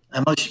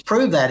 I'm going to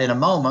prove that in a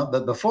moment,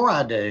 but before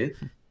I do,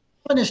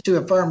 is to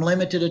affirm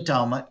limited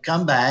atonement,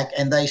 come back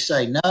and they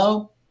say,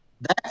 no,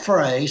 that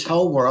phrase,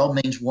 whole world,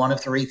 means one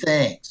of three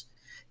things.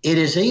 It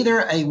is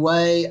either a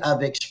way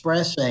of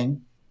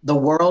expressing the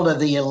world of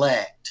the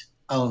elect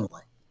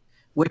only,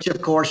 which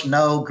of course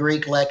no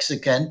Greek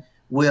lexicon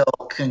will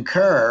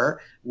concur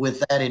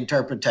with that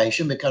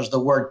interpretation, because the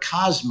word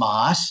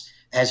cosmos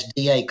as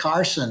D.A.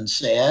 Carson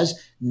says,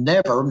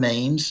 never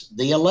means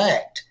the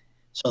elect.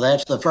 So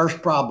that's the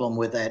first problem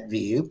with that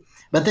view.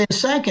 But then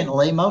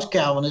secondly, most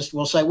Calvinists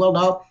will say, well,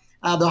 no,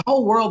 the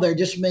whole world there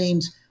just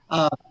means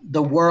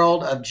the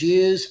world of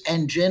Jews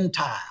and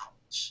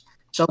Gentiles.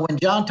 So when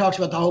John talks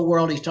about the whole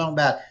world, he's talking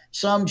about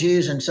some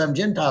Jews and some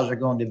Gentiles are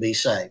going to be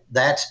saved.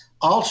 That's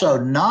also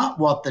not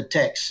what the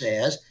text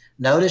says.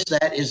 Notice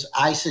that is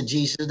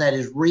eisegesis, that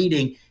is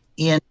reading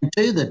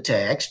into the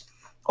text.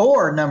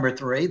 Or number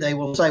three, they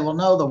will say, well,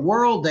 no, the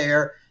world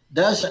there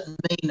doesn't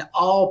mean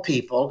all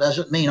people,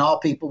 doesn't mean all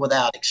people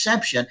without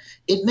exception.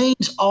 It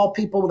means all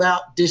people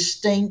without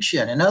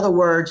distinction. In other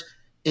words,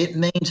 it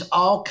means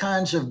all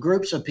kinds of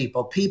groups of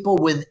people, people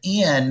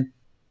within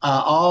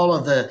all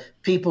of the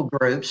people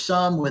groups.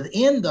 Some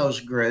within those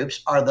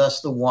groups are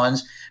thus the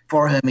ones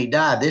for whom he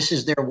died. This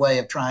is their way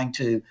of trying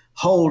to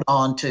hold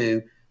on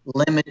to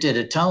limited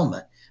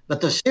atonement.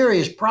 But the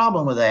serious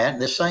problem with that,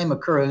 and the same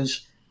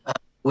accrues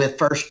with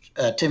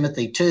 1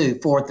 Timothy 2,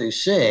 4 through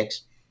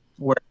 6,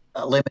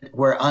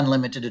 where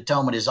unlimited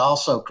atonement is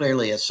also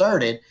clearly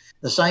asserted,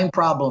 the same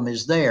problem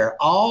is there.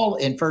 All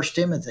in 1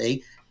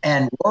 Timothy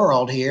and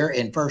world here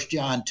in 1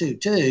 John 2,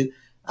 2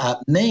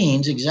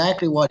 means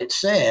exactly what it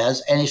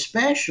says, and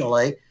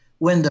especially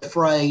when the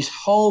phrase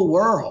whole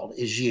world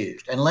is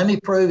used. And let me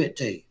prove it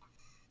to you.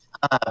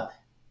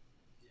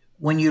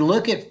 When you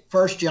look at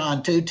 1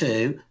 John 2,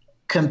 2,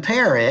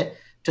 compare it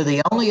to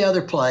the only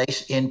other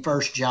place in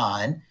 1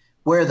 John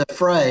where the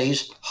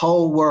phrase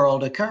whole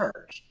world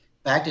occurs.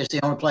 In fact, it's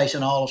the only place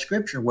in all of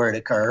Scripture where it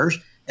occurs,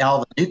 in all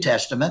the New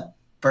Testament,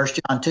 1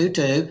 John 2,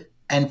 2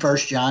 and 1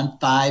 John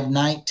 5,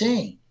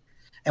 19.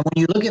 And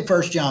when you look at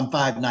 1 John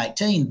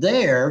 5:19,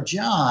 there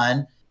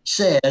John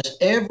says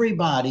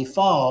everybody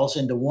falls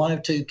into one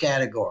of two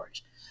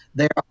categories.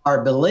 There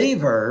are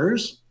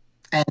believers,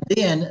 and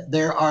then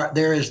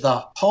there is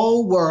the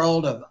whole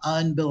world of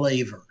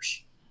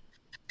unbelievers.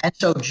 And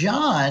so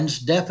John's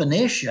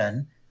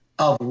definition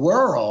of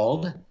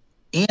world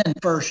in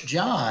 1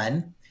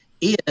 John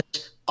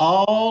is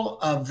all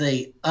of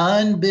the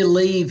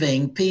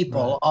unbelieving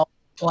people on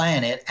the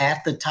planet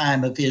at the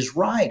time of his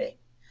writing.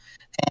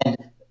 And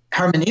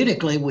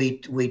hermeneutically,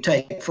 we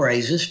take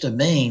phrases to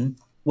mean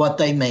what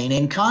they mean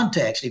in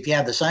context. If you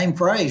have the same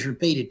phrase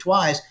repeated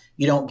twice,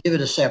 you don't give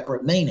it a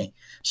separate meaning.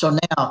 So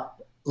now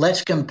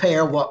let's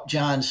compare what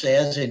John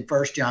says in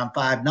 1 John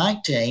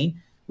 5:19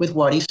 with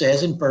what he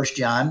says in 1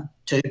 John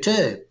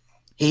 2:2.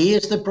 He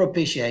is the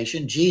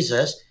propitiation.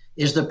 Jesus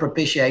is the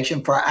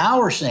propitiation for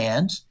our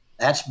sins,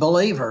 that's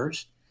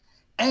believers,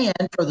 and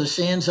for the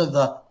sins of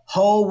the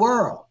whole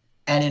world.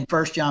 And in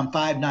 1 John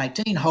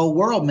 5:19, whole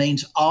world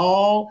means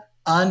all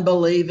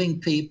unbelieving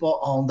people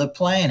on the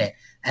planet.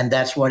 And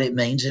that's what it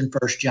means in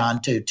 1 John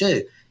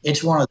 2:2.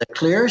 It's one of the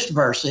clearest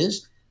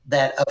verses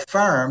that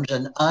affirms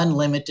an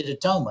unlimited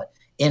atonement.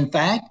 In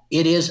fact,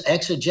 it is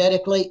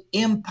exegetically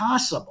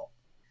impossible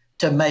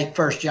to make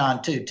 1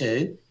 John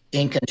 2:2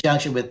 in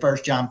conjunction with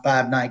 1 John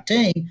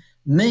 5:19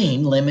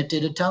 mean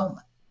limited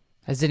atonement.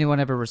 Has anyone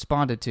ever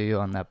responded to you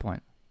on that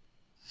point?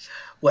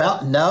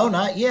 Well, no,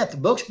 not yet. The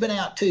book's been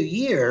out 2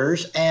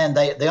 years, and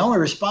the only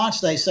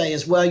response they say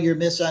is, well, you're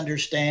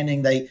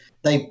misunderstanding.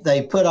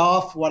 They put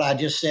off what I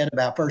just said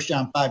about 1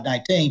 John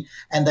 5:19,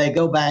 and they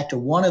go back to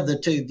one of the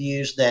two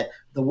views that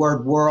the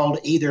word world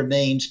either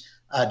means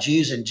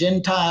Jews and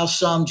Gentiles,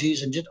 some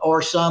Jews and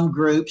or some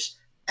groups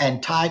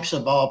and types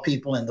of all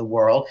people in the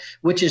world,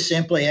 which is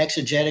simply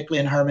exegetically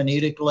and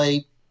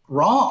hermeneutically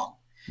wrong.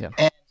 Yeah.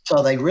 And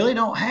so they really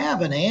don't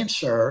have an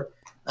answer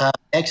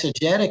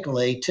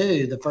exegetically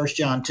to the 1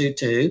 John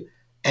 2:2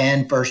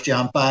 and 1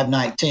 John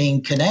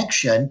 5:19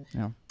 connection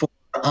for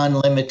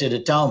unlimited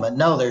atonement.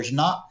 No, there's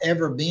not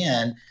ever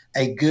been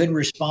a good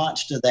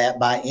response to that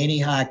by any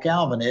high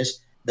Calvinist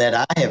that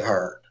I have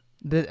heard.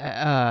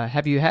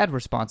 Have you had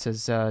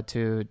responses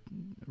to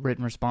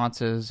written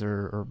responses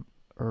or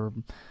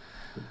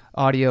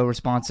audio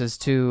responses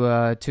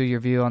to your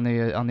view on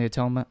the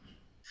atonement?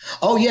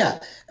 Oh yeah,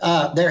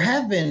 there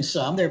have been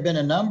some. There have been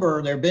a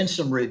number. There have been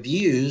some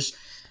reviews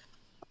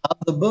of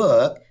the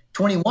book.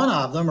 21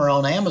 of them are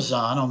on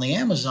Amazon, on the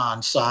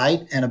Amazon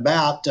site, and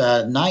about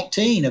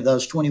 19 of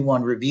those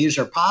 21 reviews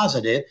are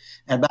positive,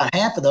 and about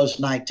half of those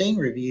 19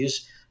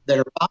 reviews that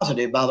are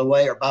positive, by the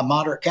way, are by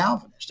moderate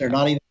Calvinists. They're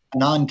not even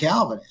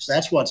non-Calvinists.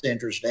 That's what's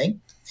interesting.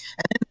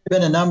 And then there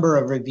have been a number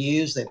of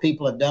reviews that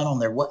people have done on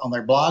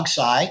their blog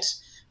sites.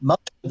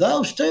 Most of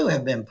those, too,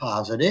 have been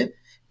positive.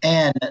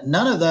 And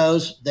none of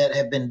those that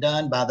have been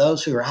done by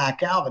those who are high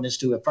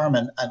Calvinists who affirm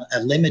a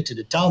limited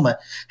atonement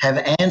have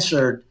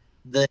answered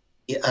the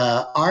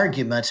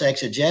arguments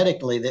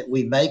exegetically that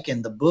we make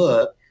in the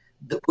book,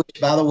 which,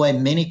 by the way,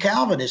 many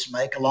Calvinists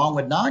make along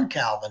with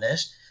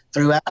non-Calvinists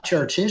throughout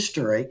church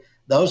history.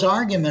 Those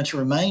arguments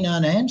remain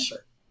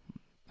unanswered.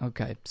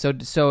 Okay. So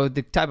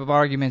the type of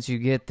arguments you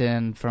get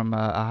then from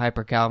a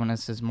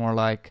hyper-Calvinist is more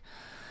like,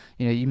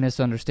 you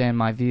misunderstand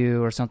my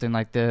view or something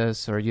like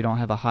this, or you don't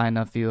have a high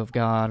enough view of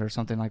God or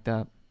something like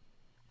that?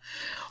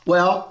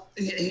 Well,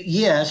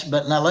 yes,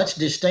 but now let's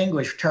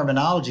distinguish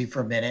terminology for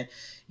a minute.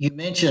 you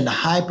mentioned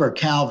hyper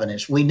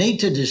Calvinist. We need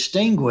to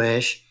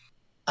distinguish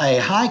a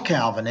high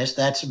Calvinist.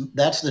 That's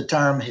the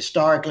term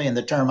historically, and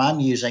the term I'm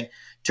using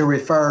to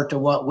refer to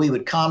what we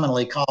would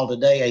commonly call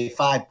today a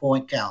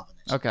 5-point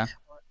Calvinist. Okay. In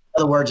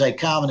other words, a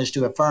Calvinist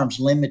who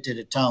affirms limited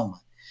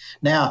atonement.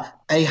 Now,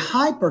 a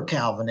hyper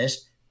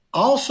Calvinist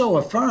also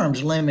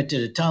affirms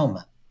limited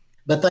atonement,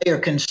 but they are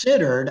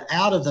considered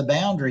out of the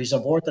boundaries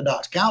of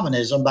Orthodox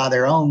Calvinism by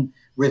their own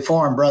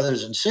Reformed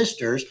brothers and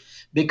sisters,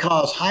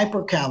 because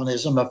hyper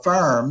Calvinism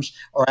affirms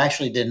or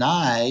actually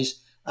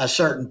denies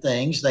certain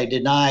things. They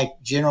deny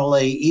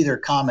generally either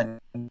common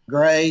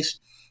grace,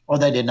 or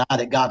they deny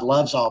that God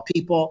loves all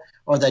people,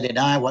 or they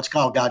deny what's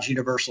called God's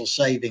universal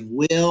saving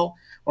will,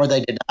 or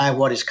they deny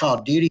what is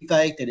called duty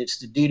faith, that it's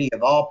the duty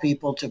of all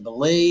people to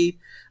believe,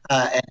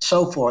 and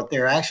so forth.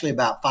 There are actually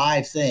about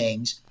 5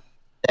 things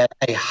that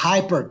a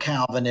hyper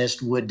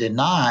Calvinist would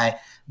deny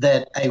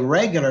that a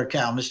regular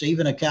Calvinist,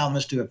 even a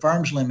Calvinist who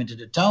affirms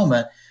limited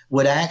atonement,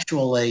 would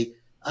actually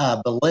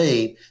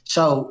believe.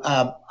 So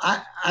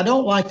I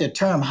don't like the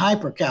term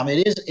hyper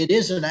Calvinist. It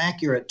is an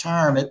accurate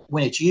term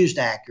when it's used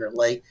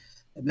accurately.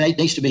 It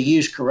needs to be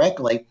used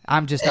correctly.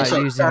 I'm just not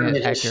using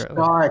it accurately.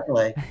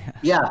 Historically.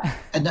 Yeah.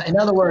 In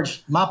other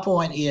words, my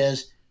point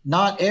is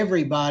not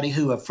everybody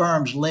who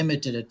affirms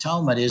limited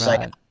atonement is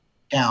a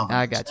Calvinist.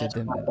 I got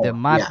you.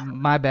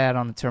 My bad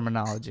on the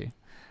terminology.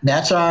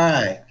 That's all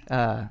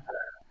right.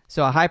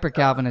 So a hyper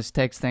Calvinist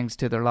takes things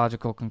to their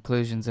logical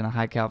conclusions, and a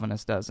high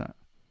Calvinist doesn't.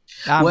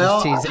 I'm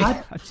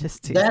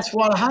just teasing. That's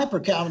what a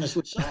hyper Calvinist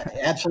would say.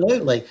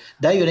 Absolutely.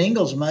 David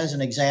Ingelsma is an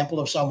example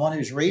of someone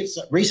who's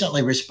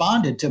recently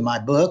responded to my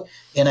book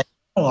in a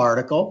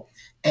article,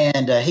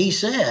 and he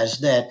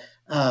says that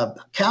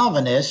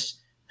Calvinists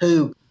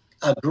who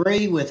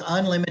agree with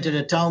unlimited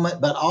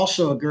atonement but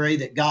also agree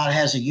that God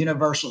has a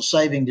universal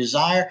saving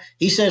desire,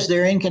 he says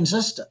they're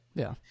inconsistent.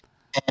 Yeah.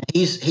 And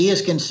he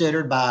is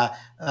considered by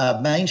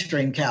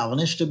mainstream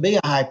Calvinists to be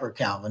a hyper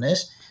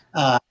Calvinist.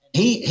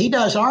 He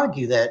does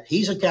argue that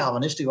he's a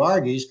Calvinist who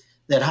argues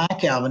that high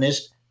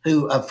Calvinists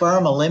who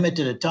affirm a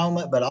limited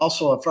atonement but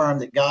also affirm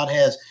that God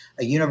has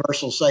a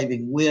universal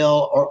saving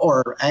will,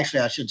 or actually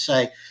I should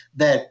say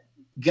that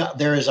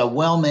there is a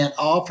well-meant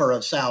offer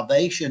of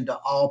salvation to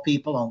all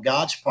people on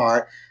God's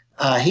part.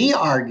 He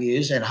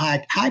argues, and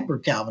hyper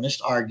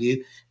Calvinists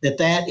argue,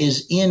 that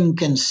is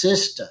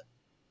inconsistent.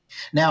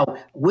 Now,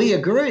 we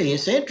agree.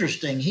 It's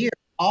interesting here.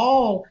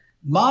 All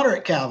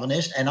moderate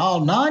Calvinists and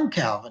all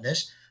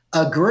non-Calvinists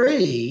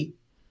agree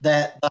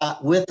that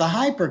with the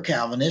hyper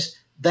Calvinists,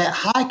 that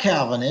high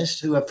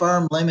Calvinists who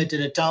affirm limited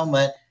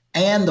atonement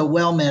and the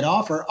well-meant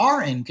offer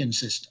are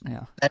inconsistent.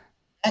 Yeah.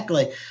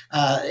 Exactly.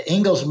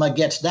 Ingelsma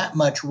gets that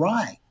much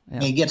right. Yeah.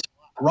 He gets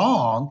it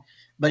wrong,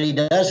 but he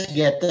does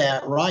get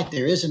that right.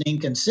 There is an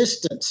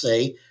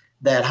inconsistency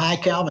that high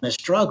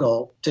Calvinists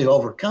struggle to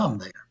overcome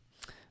there.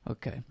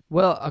 Okay.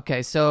 Well,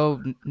 okay.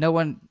 So no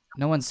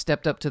one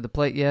stepped up to the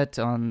plate yet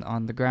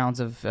on the grounds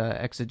of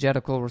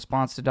exegetical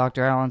response to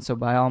Dr. Allen. So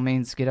by all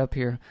means, get up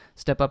here,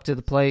 step up to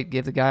the plate,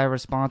 give the guy a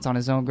response on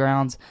his own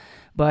grounds.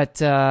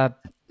 But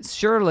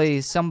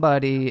surely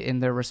somebody in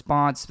their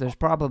response, there's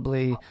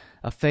probably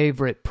a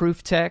favorite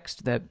proof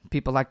text that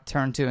people like to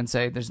turn to and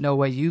say, "There's no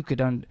way you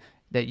could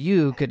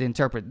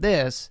interpret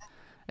this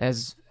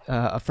as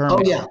affirming."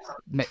 Oh, yeah.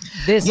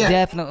 This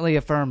definitely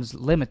affirms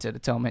limited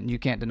atonement, and you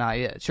can't deny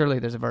it. Surely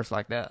there's a verse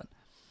like that.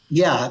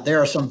 Yeah, there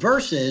are some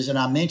verses, and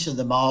I mentioned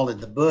them all in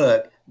the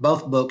book,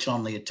 both books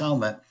on the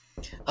atonement.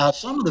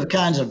 Some of the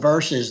kinds of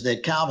verses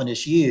that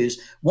Calvinists use,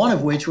 one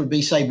of which would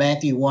be, say,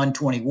 Matthew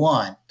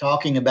 1:21,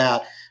 talking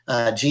about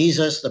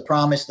Jesus, the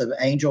promise, the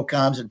angel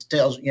comes and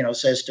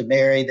says to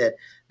Mary that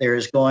there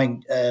is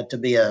going to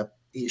be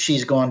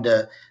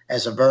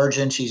as a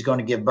virgin, she's going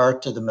to give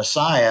birth to the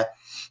Messiah.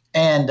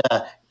 And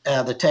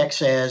the text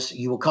says,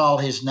 you will call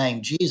his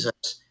name Jesus.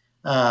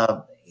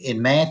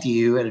 In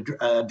Matthew,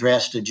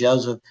 addressed to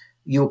Joseph,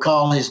 you will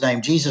call his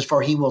name Jesus,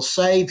 for he will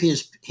save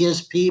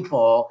his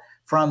people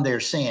from their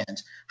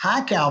sins.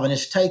 High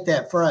Calvinists take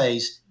that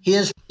phrase,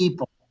 his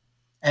people,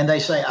 and they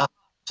say,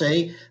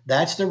 see,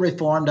 that's the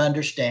Reformed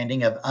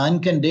understanding of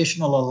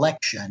unconditional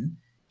election,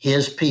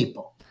 his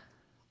people.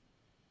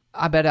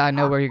 I bet I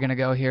know where you're going to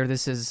go here.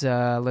 This is,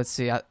 let's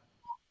see,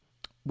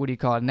 what do you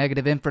call it?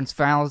 Negative inference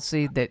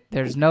fallacy. That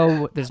there's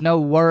no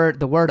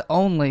word. The word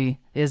only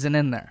isn't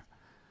in there.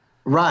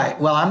 Right.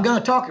 Well, I'm going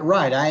to talk it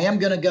right. I am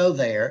going to go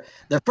there.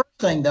 The first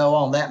thing, though,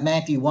 on that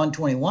Matthew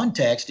 1:21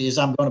 text is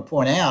I'm going to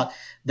point out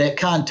that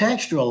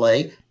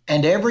contextually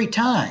and every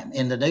time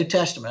in the New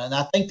Testament, and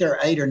I think there are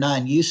 8 or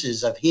 9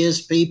 uses of his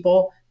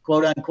people,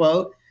 quote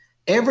unquote,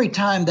 every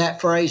time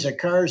that phrase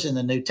occurs in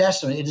the New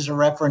Testament, it is a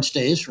reference to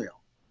Israel.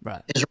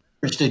 Right. It's a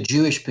reference to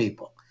Jewish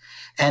people.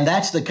 And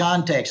that's the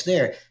context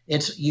there.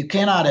 You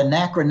cannot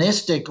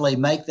anachronistically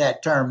make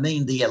that term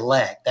mean the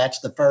elect. That's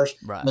the first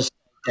mistake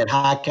that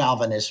high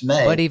Calvinists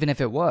made. But even if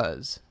it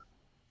was.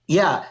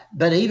 Yeah,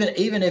 but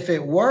even if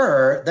it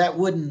were, that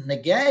wouldn't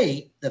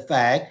negate the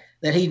fact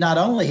that he not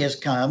only has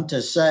come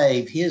to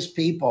save his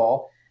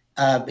people,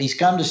 he's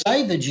come to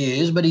save the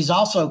Jews, but he's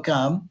also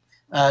come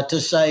to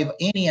save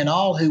any and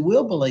all who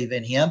will believe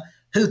in him,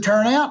 who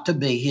turn out to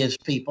be his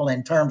people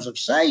in terms of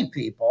saved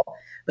people.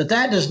 But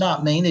that does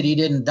not mean that he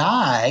didn't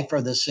die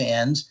for the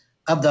sins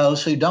of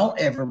those who don't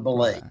ever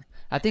believe. Right.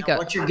 I think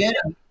What you're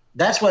getting,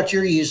 that's what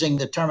you're using,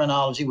 the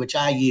terminology which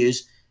I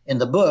use in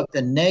the book,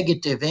 the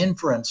negative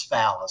inference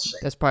fallacy.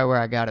 That's probably where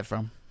I got it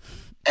from.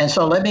 And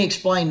so let me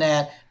explain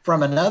that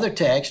from another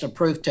text, a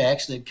proof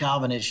text that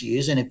Calvinists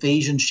use in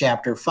Ephesians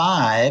chapter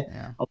 5,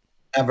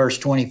 verse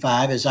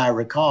 25, as I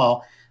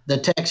recall. The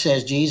text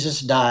says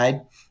Jesus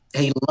died,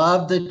 he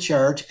loved the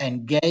church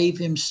and gave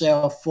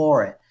himself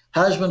for it.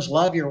 Husbands,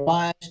 love your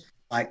wives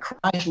like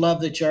Christ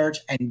loved the church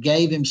and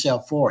gave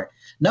himself for it.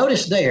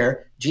 Notice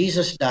there,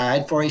 Jesus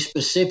died for a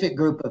specific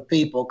group of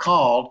people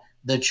called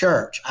the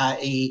church,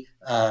 i.e.,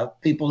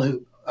 people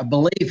who are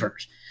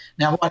believers.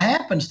 Now, what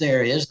happens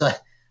there is the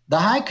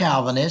High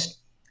Calvinist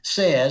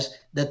says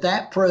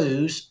that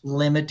proves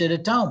limited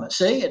atonement.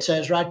 See, it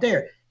says right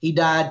there, he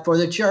died for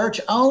the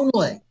church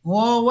only.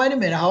 Well, wait a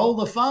minute, hold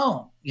the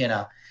phone.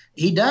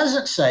 He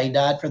doesn't say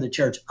died for the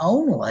church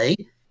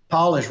only.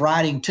 Paul is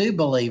writing to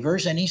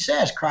believers, and he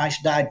says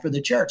Christ died for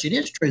the church. It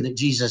is true that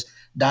Jesus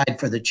died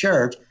for the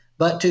church,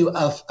 but to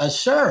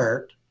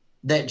assert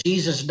that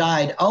Jesus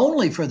died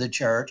only for the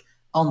church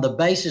on the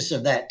basis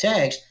of that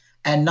text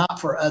and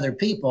not for other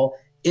people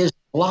is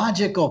a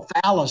logical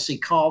fallacy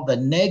called the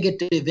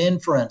negative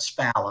inference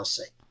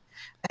fallacy.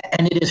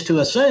 And it is to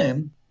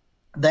assume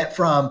that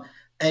from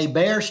a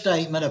bare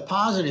statement, a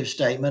positive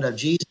statement of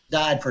Jesus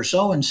died for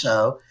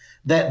so-and-so,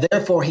 that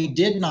therefore he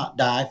did not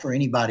die for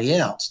anybody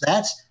else.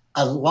 That's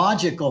a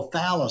logical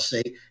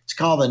fallacy. It's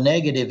called the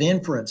negative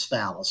inference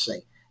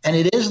fallacy. And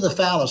it is the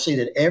fallacy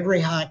that every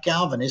High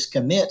Calvinist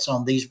commits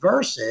on these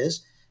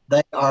verses.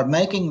 They are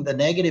making the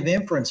negative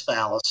inference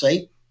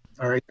fallacy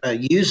or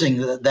using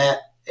that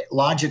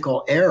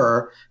logical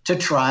error to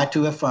try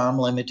to affirm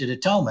limited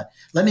atonement.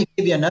 Let me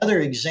give you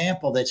another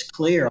example that's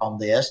clear on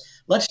this.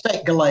 Let's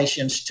take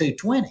Galatians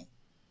 2:20.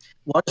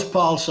 What does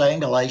Paul say in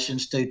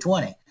Galatians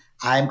 2:20?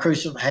 I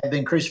have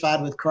been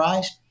crucified with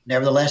Christ,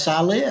 nevertheless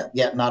I live,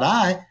 yet not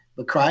I,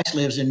 but Christ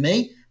lives in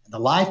me. The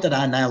life that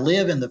I now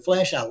live in the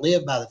flesh, I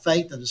live by the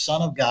faith of the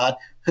Son of God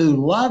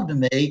who loved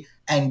me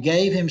and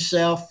gave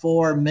himself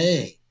for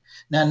me.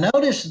 Now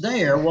notice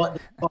there what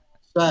does Paul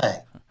say?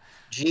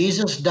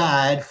 Jesus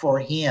died for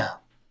him.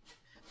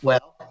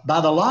 Well,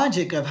 by the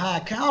logic of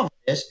High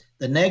Calvinists,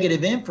 the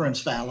negative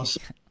inference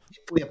fallacy,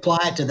 if we apply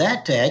it to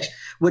that text,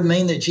 would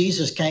mean that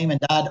Jesus came and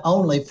died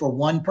only for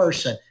one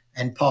person,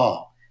 and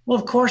Paul. Well,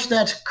 of course,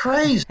 that's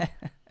crazy.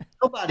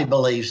 Nobody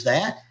believes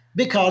that.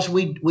 Because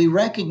we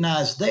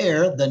recognize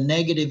there the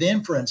negative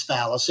inference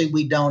fallacy,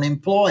 we don't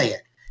employ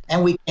it.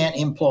 And we can't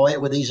employ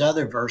it with these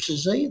other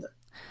verses either.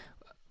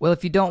 Well,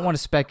 if you don't want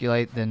to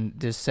speculate, then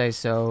just say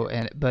so.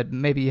 But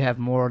maybe you have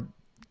more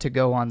to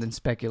go on than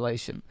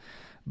speculation.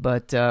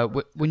 But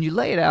when you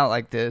lay it out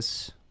like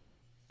this,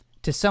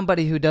 to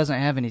somebody who doesn't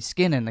have any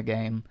skin in the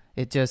game,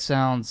 it just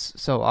sounds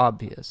so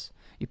obvious.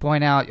 You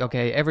point out,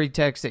 okay, every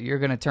text that you're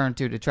going to turn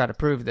to try to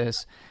prove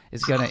this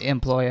is going to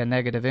employ a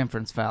negative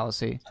inference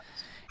fallacy.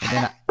 And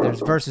then there's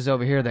verses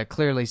over here that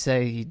clearly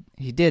say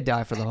he did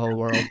die for the whole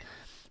world.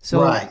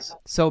 So, right.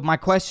 So my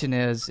question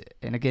is,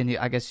 and again,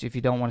 I guess if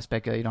you don't want to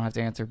speculate, you don't have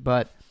to answer.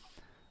 But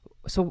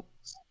so,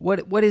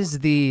 what is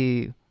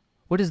the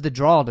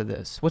draw to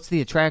this? What's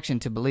the attraction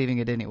to believing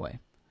it anyway?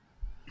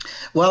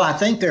 Well, I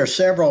think there are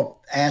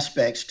several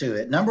aspects to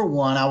it. Number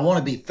one, I want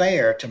to be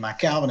fair to my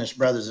Calvinist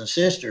brothers and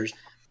sisters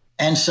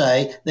and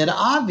say that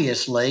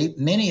obviously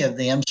many of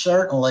them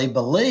certainly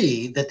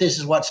believe that this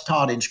is what's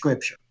taught in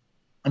Scripture.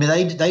 I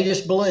mean, they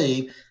just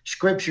believe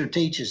Scripture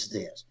teaches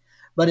this.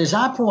 But as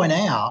I point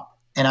out,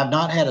 and I've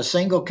not had a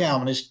single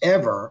Calvinist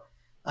ever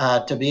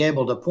to be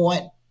able to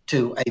point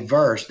to a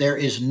verse, there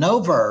is no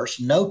verse,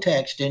 no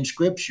text in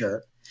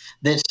Scripture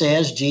that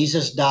says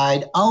Jesus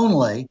died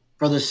only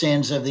for the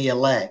sins of the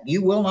elect.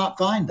 You will not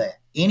find that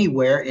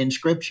anywhere in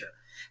Scripture.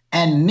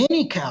 And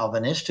many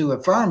Calvinists who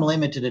affirm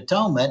limited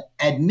atonement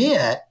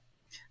admit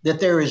that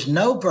there is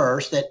no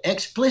verse that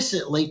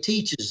explicitly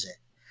teaches it.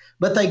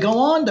 But they go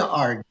on to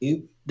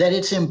argue that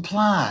it's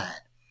implied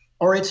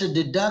or it's a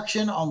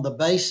deduction on the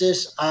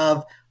basis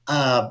of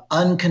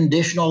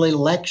unconditional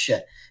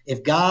election.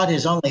 If God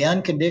has only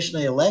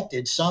unconditionally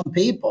elected some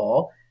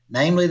people,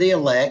 namely the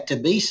elect, to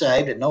be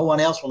saved and no one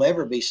else will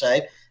ever be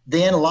saved,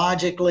 then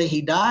logically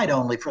he died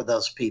only for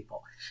those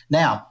people.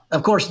 Now,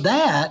 of course,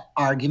 that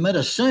argument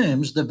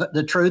assumes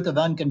the truth of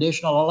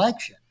unconditional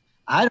election.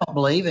 I don't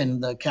believe in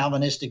the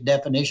Calvinistic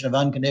definition of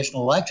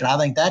unconditional election. I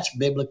think that's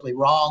biblically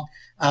wrong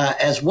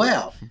as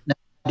well. Now,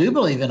 I do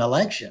believe in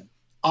election.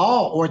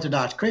 All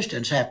Orthodox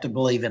Christians have to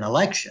believe in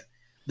election.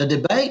 The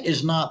debate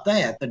is not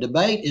that. The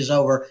debate is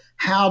over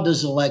how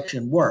does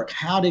election work?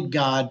 How did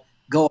God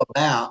go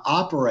about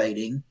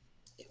operating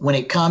when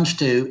it comes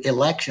to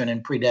election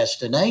and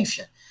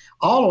predestination?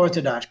 All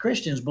Orthodox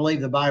Christians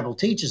believe the Bible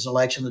teaches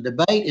election. The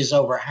debate is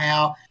over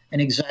how and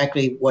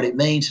exactly what it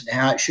means and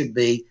how it should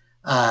be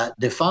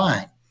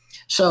defined.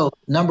 So,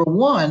 number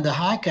one, the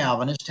High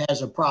Calvinist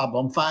has a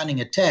problem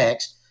finding a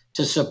text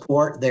to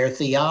support their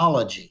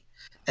theology.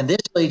 And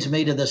this leads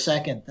me to the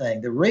second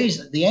thing.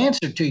 The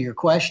answer to your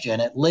question,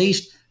 at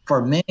least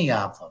for many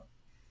of them,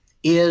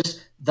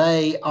 is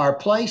they are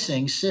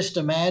placing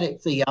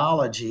systematic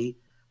theology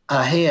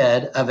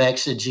ahead of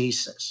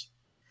exegesis.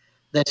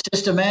 That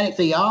systematic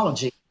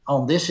theology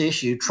on this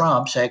issue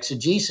trumps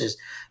exegesis.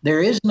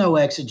 There is no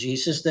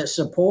exegesis that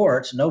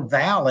supports, no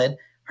valid,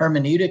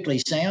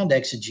 hermeneutically sound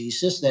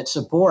exegesis that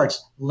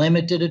supports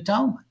limited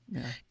atonement.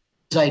 Yeah.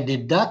 It's a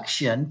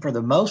deduction, for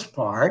the most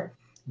part,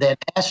 that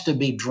has to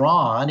be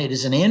drawn. It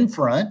is an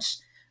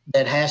inference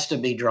that has to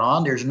be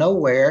drawn. There's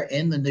nowhere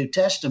in the New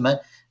Testament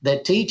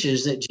that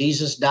teaches that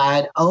Jesus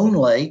died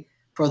only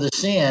for the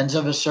sins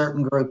of a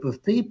certain group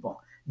of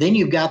people. Then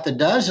you've got the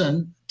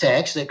dozen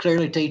texts that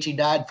clearly teach he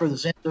died for the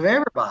sins of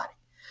everybody.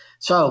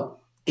 So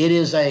it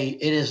is a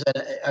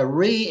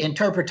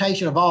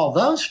reinterpretation of all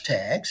those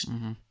texts,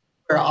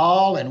 where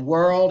all and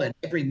world and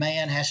every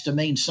man has to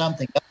mean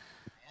something.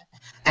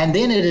 And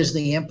then it is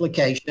the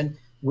implication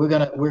we're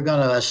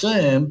gonna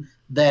assume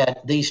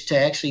that these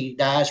texts, he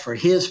dies for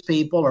his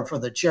people or for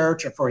the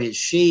church or for his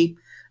sheep,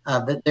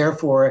 that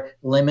therefore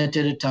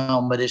limited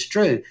atonement is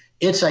true.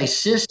 It's a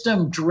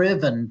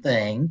system-driven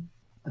thing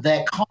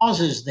that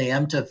causes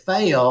them to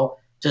fail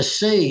to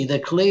see the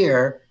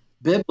clear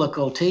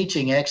biblical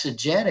teaching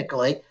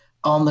exegetically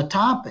on the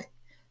topic.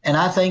 And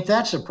I think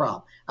that's a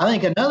problem. I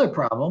think another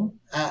problem,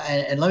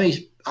 I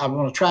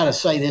want to try to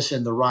say this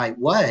in the right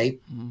way,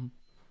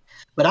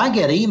 but I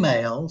get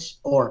emails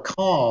or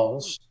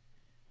calls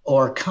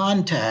or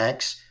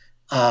contacts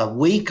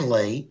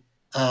weekly,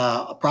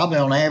 probably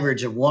on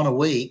average of one a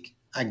week,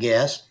 I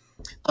guess,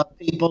 of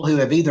people who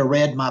have either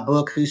read my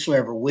book,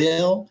 Whosoever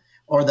Will,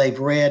 or they've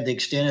read The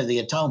Extent of the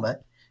Atonement,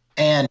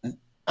 and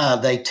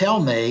they tell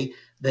me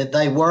that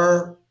they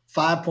were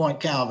 5-point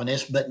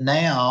Calvinists, but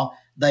now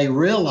they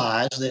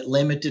realize that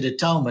limited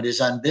atonement is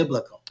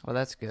unbiblical. Well,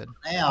 that's good.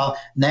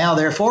 Now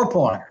they're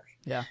 4-pointers.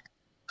 Yeah.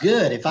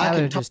 Good. If now I can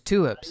they're just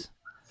tulips.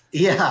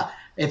 Yeah.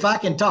 If I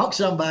can talk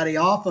somebody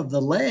off of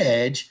the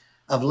ledge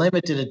of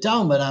limited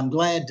atonement, I'm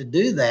glad to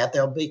do that.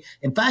 They'll be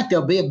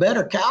a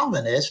better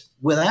Calvinist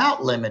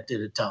without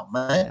limited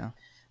atonement,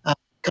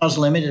 because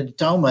limited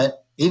atonement,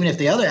 even if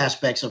the other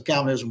aspects of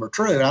Calvinism were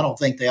true, I don't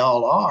think they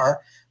all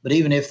are, but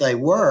even if they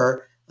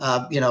were,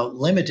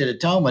 limited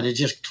atonement is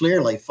just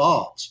clearly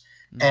false.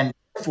 And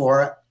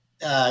therefore,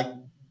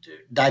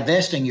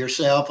 divesting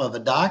yourself of a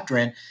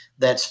doctrine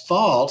that's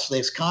false,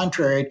 that's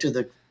contrary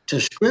to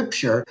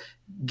Scripture,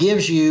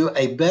 gives you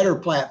a better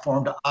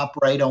platform to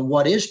operate on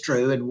what is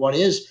true and what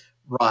is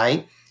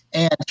right.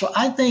 And so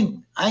I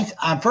think,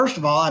 first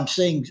of all, I'm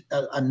seeing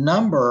a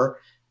number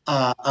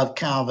of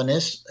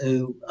Calvinists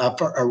who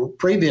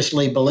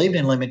previously believed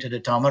in limited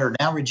atonement are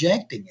now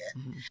rejecting it.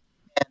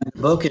 And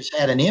the book has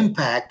had an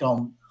impact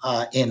on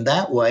in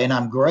that way, and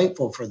I'm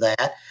grateful for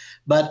that.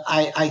 But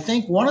I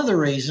think one of the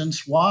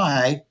reasons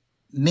why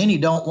many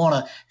don't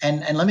want to,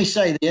 and let me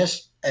say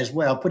this as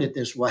well, put it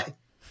this way,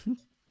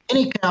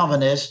 any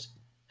Calvinists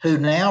who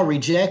now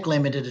reject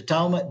limited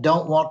atonement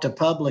don't want to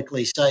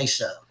publicly say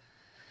so.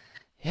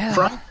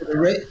 Yeah.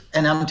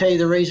 And I'm going to tell you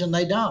the reason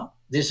they don't.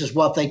 This is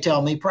what they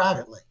tell me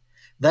privately.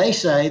 They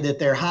say that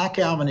their high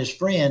Calvinist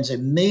friends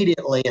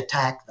immediately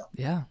attack them.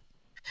 Yeah.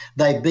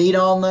 They beat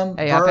on them.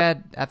 Hey,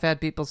 I've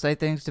had people say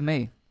things to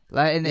me.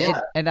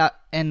 I'll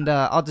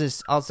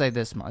say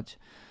this much.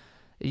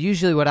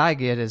 Usually what I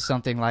get is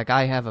something like,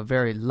 I have a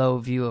very low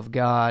view of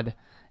God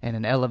and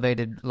an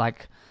elevated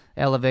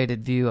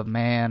view of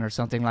man or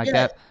something like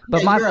that.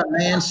 But you're a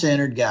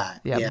man-centered guy.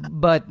 Yeah.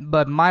 But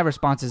my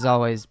response is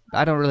always,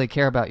 I don't really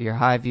care about your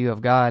high view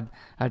of God.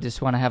 I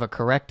just want to have a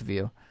correct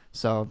view.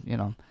 So,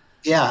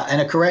 Yeah,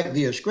 and a correct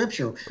view of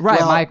Scripture. Right.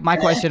 Well, my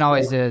question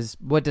always is,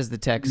 what does the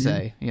text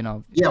say?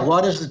 Yeah,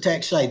 what does the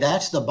text say?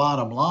 That's the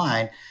bottom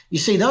line. You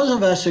see, those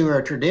of us who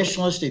are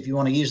traditionalists, if you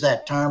want to use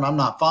that term, I'm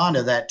not fond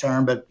of that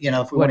term, but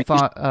if we want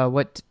to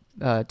what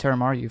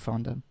term are you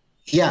fond of?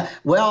 Yeah,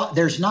 well,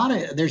 there's not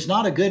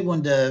a good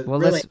one to. Well,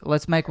 really,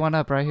 let's make one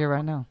up right here,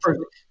 right now.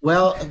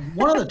 Well,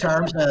 one of the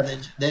terms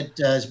that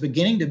is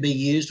beginning to be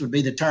used would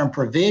be the term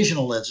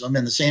provisionalism,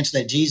 in the sense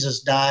that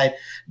Jesus'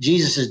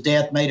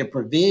 death made a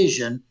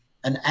provision,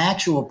 an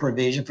actual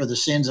provision for the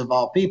sins of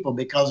all people,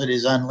 because it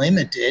is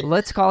unlimited.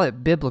 Let's call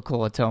it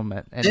biblical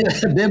atonement. And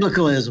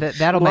biblicalism.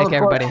 That'll make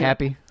everybody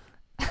happy.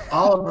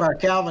 All of our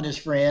Calvinist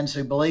friends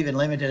who believe in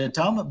limited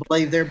atonement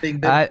believe they're being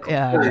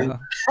biblical.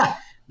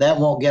 That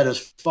won't get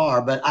us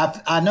far, but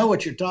I know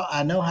what you're talking.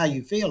 I know how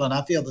you feel, and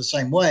I feel the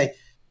same way.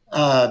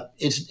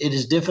 It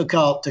is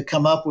difficult to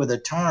come up with a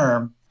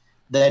term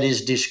that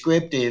is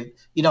descriptive.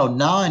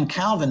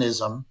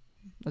 Non-Calvinism.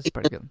 That's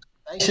pretty good.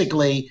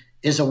 Basically,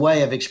 is a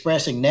way of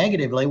expressing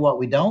negatively what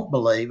we don't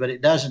believe, but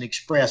it doesn't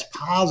express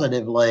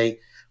positively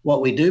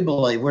what we do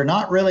believe. We're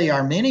not really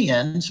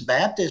Arminians.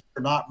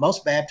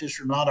 Most Baptists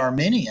are not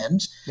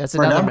Arminians. That's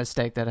another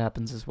mistake that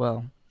happens as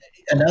well.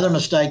 Another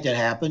mistake that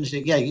happens.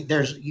 Yeah,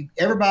 there's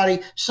everybody.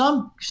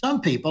 Some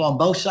people on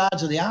both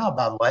sides of the aisle,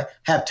 by the way,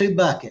 have two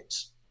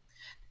buckets,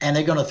 and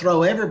they're going to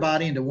throw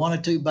everybody into one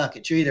of two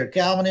buckets. You're either a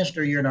Calvinist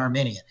or you're an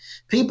Arminian.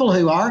 People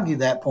who argue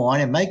that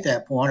point and make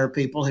that point are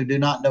people who do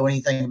not know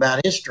anything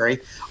about history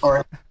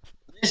or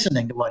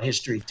listening to what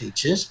history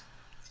teaches.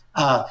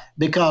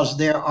 Because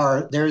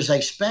there's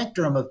a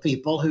spectrum of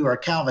people who are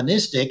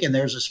Calvinistic, and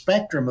there's a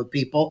spectrum of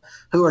people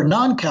who are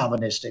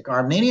non-Calvinistic.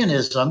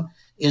 Arminianism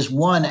is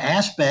one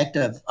aspect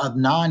of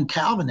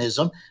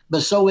non-Calvinism,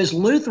 but so is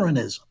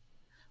Lutheranism.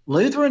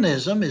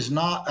 Lutheranism is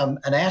not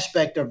an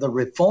aspect of the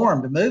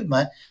Reformed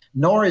movement,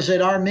 nor is it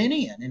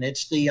Arminian in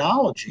its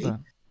theology. Right.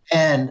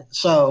 And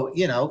so,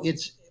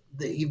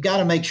 you've got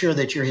to make sure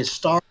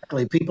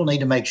that people need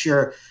to make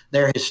sure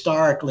they're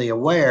historically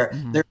aware.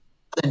 Mm-hmm. There's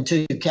more than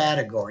two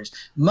categories.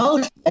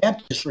 Most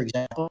Baptists, for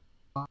example,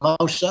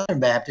 most Southern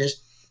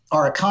Baptists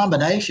are a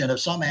combination of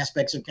some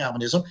aspects of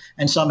Calvinism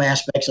and some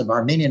aspects of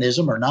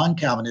Arminianism or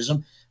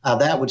non-Calvinism.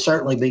 That would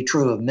certainly be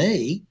true of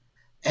me.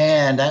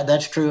 And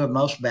that's true of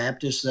most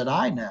Baptists that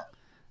I know.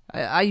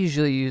 I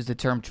usually use the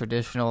term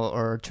traditional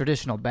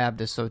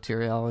Baptist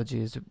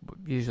soteriology is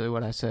usually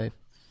what I say.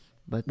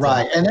 But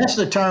right, and that's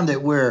the term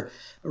that we're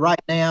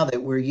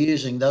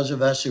using, those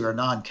of us who are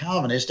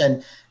non-Calvinist,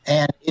 and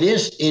it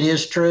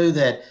is true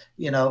that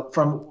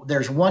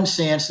there's one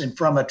sense, and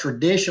from a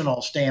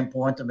traditional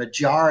standpoint, the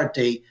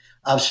majority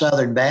of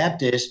Southern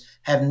Baptists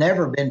have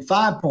never been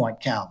 5-point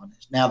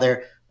Calvinists. Now,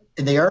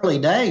 in the early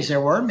days,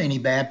 there were many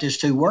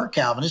Baptists who were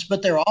Calvinists,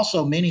 but there are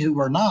also many who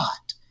were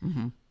not.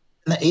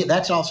 Mm-hmm.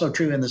 That's also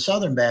true in the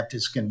Southern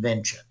Baptist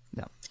Convention.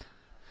 Yeah.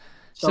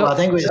 So I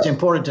think it's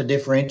important to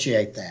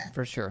differentiate that.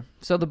 For sure.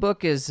 So the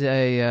book is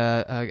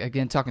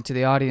again, talking to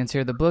the audience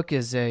here, the book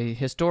is a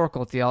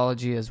historical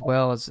theology as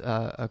well as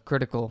a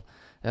critical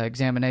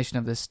examination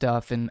of this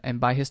stuff. And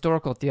by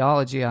historical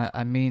theology,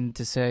 I mean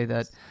to say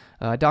that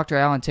Dr.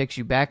 Allen takes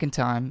you back in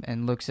time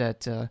and looks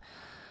at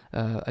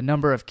a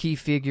number of key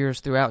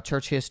figures throughout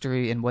church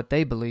history and what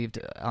they believed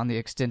on the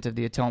extent of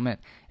the atonement.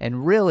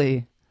 And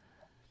really,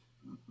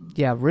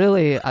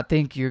 I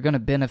think you're going to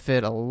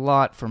benefit a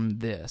lot from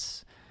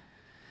this.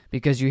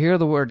 Because you hear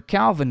the word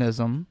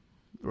Calvinism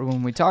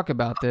when we talk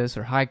about this,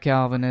 or high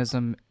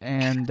Calvinism,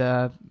 and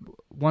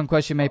one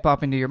question may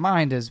pop into your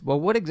mind is, well,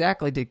 what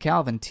exactly did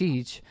Calvin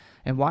teach,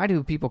 and why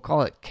do people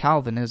call it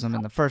Calvinism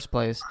in the first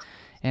place?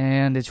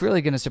 And it's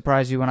really going to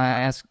surprise you when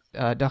I ask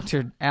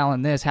Dr.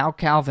 Allen this, how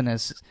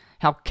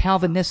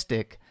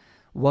Calvinistic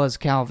was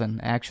Calvin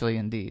actually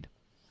indeed?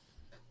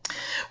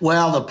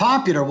 Well, the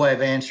popular way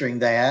of answering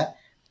that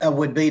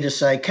would be to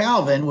say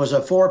Calvin was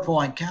a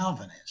 4-point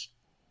Calvinist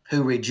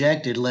who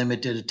rejected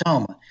limited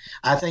atonement.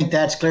 I think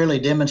that's clearly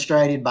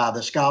demonstrated by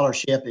the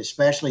scholarship,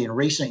 especially in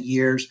recent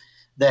years,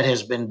 that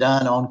has been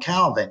done on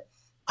Calvin.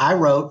 I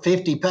wrote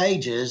 50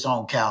 pages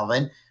on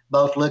Calvin,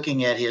 both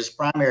looking at his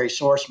primary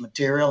source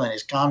material and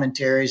his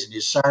commentaries and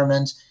his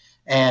sermons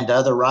and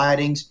other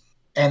writings,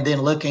 and then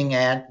looking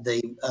at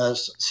the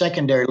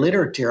secondary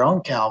literature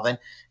on Calvin.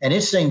 And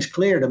it seems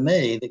clear to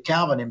me that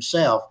Calvin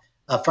himself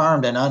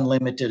affirmed an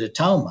unlimited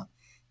atonement.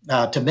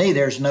 To me,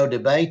 there's no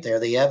debate there.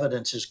 The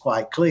evidence is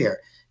quite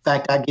clear. In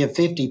fact, I give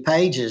 50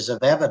 pages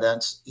of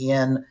evidence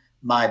in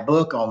my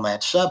book on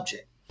that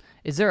subject.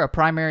 Is there a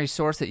primary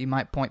source that you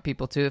might point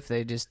people to if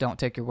they just don't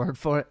take your word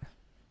for it?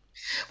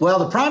 Well,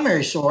 the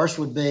primary source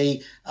would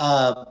be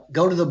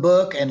go to the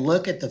book and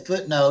look at the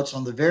footnotes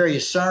on the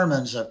various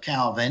sermons of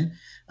Calvin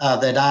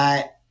that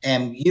I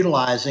am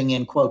utilizing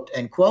and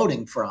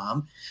quoting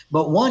from.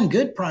 But one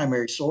good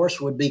primary source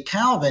would be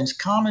Calvin's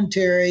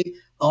commentary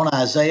on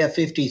Isaiah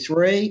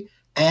 53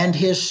 and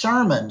his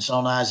sermons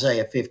on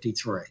Isaiah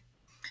 53.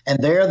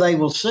 And there they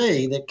will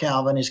see that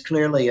Calvin is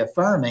clearly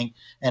affirming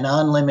an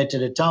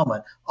unlimited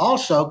atonement.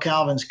 Also,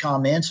 Calvin's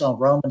comments on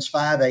Romans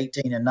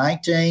 5:18 and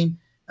 19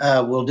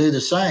 will do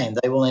the same.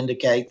 They will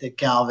indicate that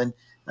Calvin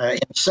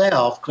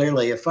himself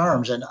clearly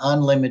affirms an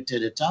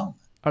unlimited atonement.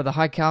 Are the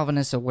high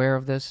Calvinists aware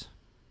of this?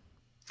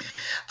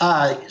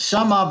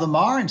 Some of them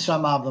are and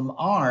some of them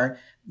aren't.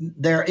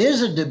 There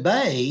is a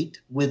debate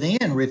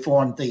within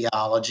Reformed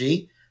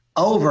theology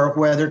over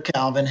whether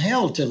Calvin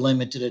held to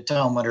limited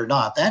atonement or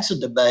not. That's a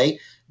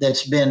debate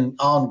that's been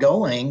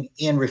ongoing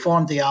in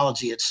Reformed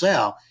theology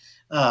itself.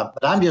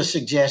 But I'm just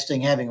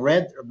suggesting, having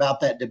read about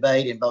that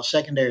debate in both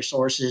secondary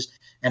sources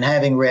and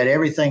having read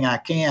everything I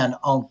can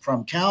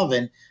from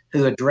Calvin,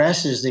 who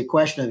addresses the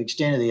question of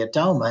extent of the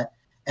atonement,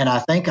 and I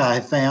think I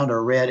have found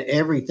or read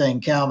everything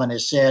Calvin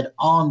has said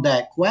on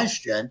that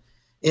question,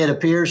 it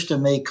appears to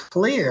me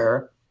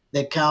clear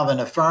that Calvin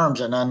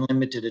affirms an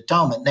unlimited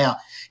atonement. Now,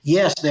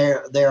 yes,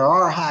 there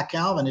are high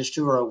Calvinists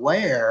who are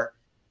aware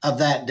of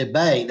that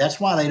debate. That's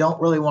why they don't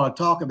really want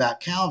to talk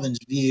about Calvin's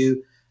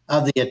view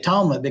of the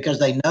atonement, because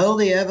they know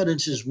the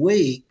evidence is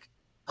weak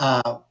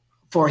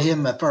for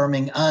him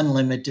affirming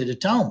unlimited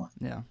atonement.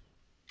 Yeah.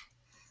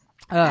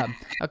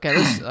 Okay,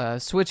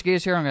 let's switch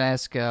gears here. I'm going to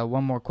ask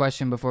one more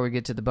question before we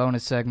get to the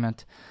bonus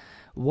segment.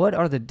 What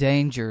are the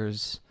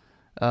dangers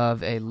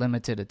of a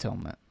limited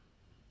atonement?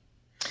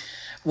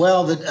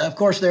 Well, of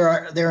course, there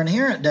are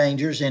inherent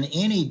dangers in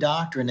any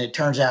doctrine that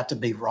turns out to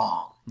be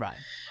wrong. Right.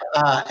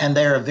 And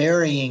there are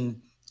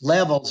varying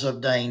levels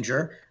of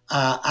danger.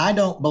 I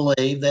don't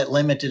believe that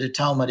limited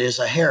atonement is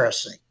a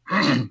heresy.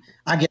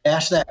 I get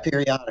asked that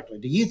periodically.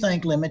 Do you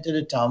think limited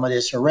atonement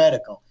is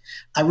heretical?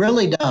 I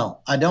really don't.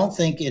 I don't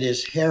think it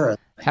is heresy.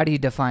 How do you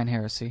define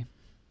heresy?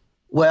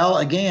 Well,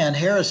 again,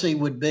 heresy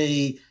would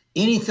be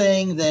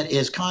anything that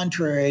is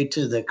contrary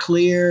to the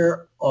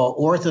clear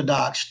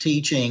orthodox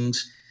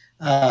teachings,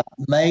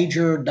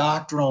 major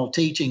doctrinal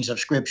teachings of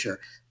Scripture.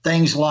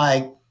 Things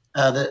like,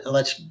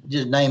 let's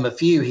just name a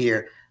few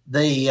here.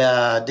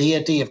 The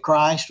deity of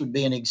Christ would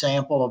be an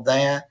example of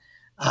that.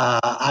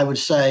 I would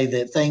say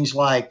that things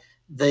like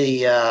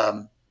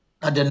a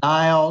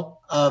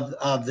denial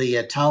of the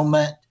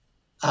atonement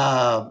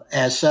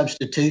as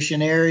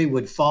substitutionary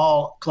would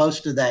fall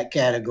close to that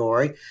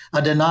category.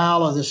 A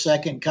denial of the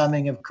second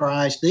coming of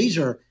Christ. These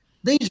are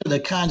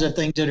the kinds of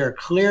things that are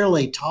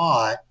clearly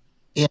taught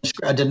in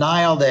a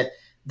denial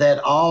that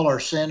all are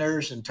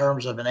sinners in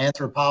terms of an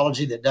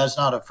anthropology that does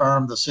not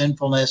affirm the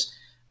sinfulness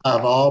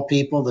of all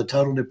people, the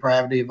total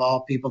depravity of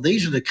all people.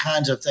 These are the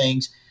kinds of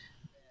things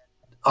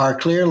that are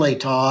clearly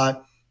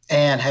taught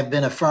and have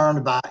been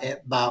affirmed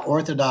by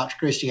Orthodox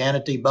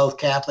Christianity, both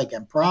Catholic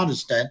and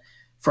Protestant,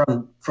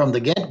 from the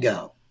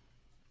get-go.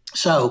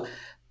 So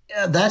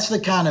that's the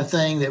kind of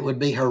thing that would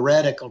be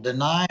heretical,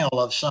 denial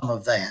of some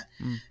of that.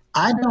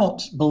 I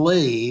don't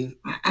believe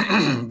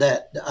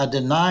that a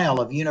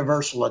denial of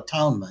universal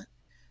atonement,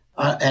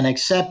 an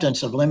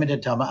acceptance of limited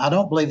atonement, I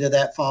don't believe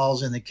that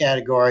falls in the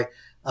category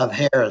of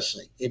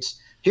heresy.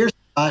 Here's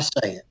how I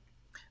say it.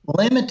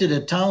 Limited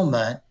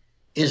atonement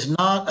is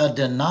not a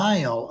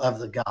denial of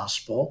the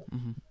gospel,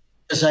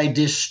 it's a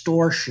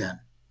distortion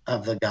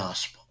of the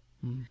gospel.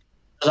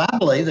 Because I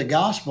believe the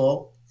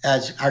gospel,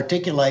 as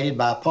articulated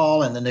by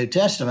Paul in the New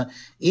Testament,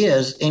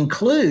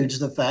 includes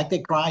the fact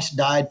that Christ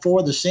died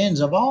for the sins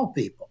of all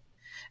people.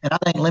 And I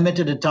think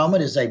limited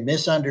atonement is a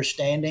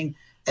misunderstanding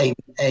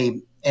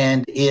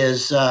and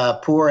is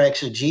poor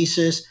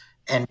exegesis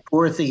and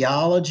poor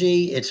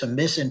theology. It's a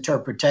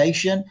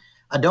misinterpretation.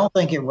 I don't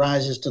think it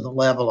rises to the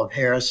level of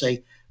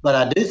heresy, but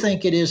I do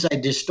think it is a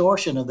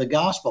distortion of the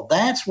gospel.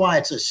 That's why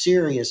it's a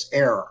serious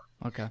error.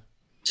 Okay.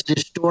 To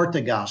distort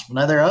the gospel.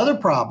 Now, there are other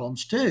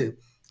problems too.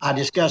 I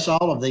discuss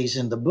all of these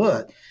in the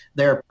book.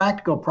 There are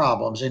practical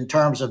problems in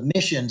terms of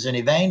missions and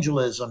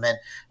evangelism and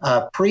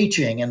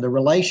preaching and the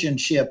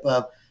relationship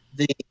of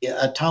the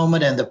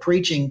atonement and the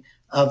preaching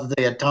of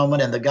the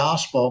atonement and the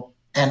gospel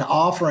and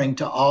offering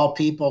to all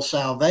people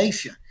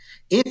salvation.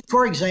 If,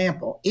 for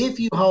example, if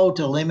you hold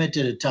to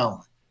limited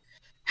atonement,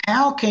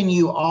 how can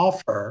you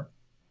offer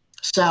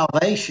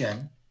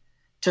salvation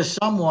to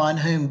someone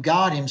whom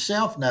God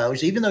himself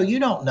knows, even though you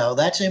don't know,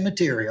 that's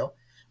immaterial,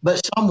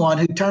 but someone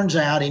who turns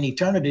out in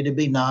eternity to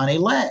be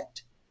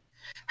non-elect?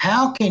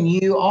 How can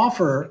you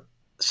offer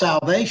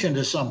salvation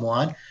to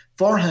someone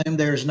for whom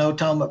there's no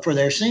atonement for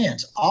their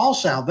sins? All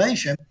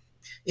salvation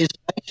is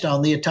based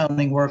on the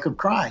atoning work of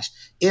Christ.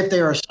 If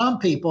there are some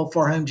people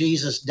for whom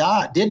Jesus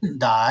didn't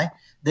die,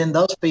 then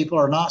those people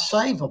are not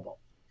savable.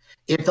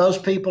 If those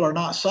people are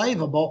not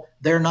savable,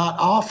 they're not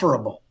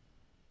offerable.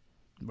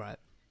 Right.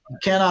 You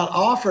cannot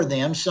offer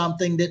them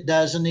something that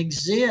doesn't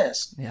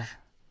exist. Yeah.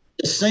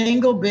 The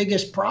single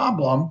biggest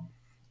problem,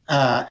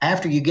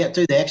 after you get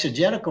through the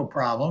exegetical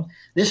problem,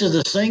 this is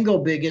the single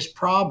biggest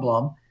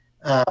problem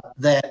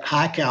that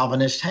high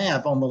Calvinists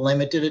have on the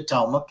limited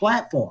atonement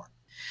platform.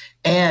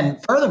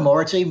 And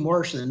furthermore, it's even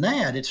worse than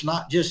that. It's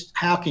not just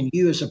how can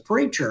you as a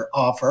preacher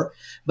offer,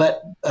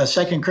 but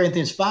 2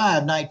 Corinthians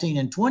 5:19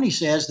 and 20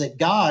 says that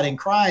God and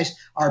Christ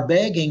are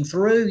begging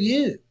through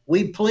you.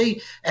 We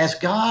plead, as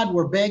God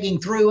were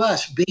begging through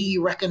us, be ye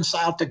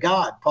reconciled to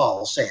God,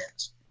 Paul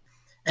says.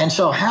 And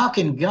so how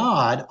can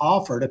God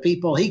offer to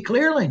people he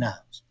clearly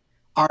knows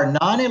are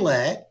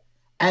non-elect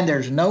and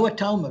there's no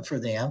atonement for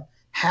them?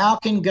 How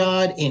can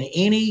God in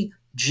any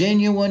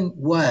genuine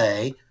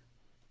way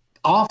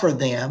offer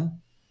them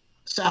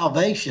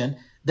salvation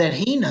that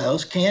he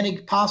knows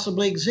can't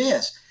possibly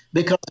exist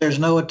because there's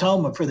no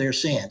atonement for their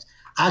sins?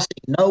 I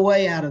see no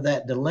way out of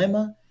that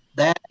dilemma.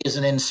 That is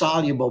an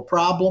insoluble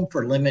problem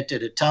for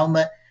limited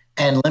atonement,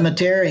 and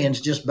limitarians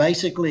just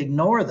basically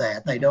ignore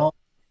that. They don't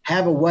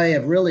have a way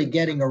of really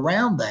getting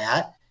around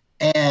that,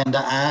 and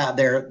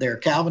their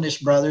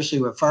Calvinist brothers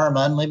who affirm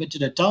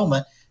unlimited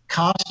atonement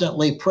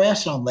constantly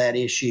press on that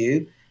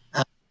issue,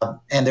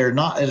 and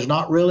there's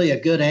not really a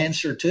good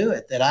answer to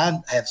it that I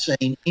have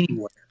seen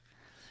anywhere.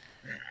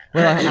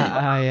 Well,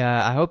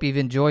 I hope you've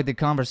enjoyed the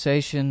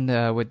conversation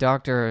with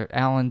Dr.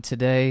 Allen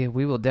today.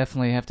 We will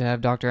definitely have to have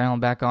Dr. Allen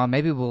back on.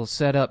 Maybe we'll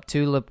set up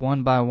Tulip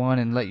one by one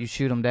and let you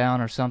shoot them down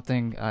or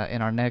something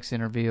in our next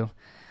interview.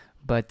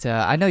 But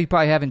I know you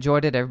probably have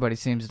enjoyed it. Everybody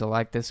seems to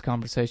like this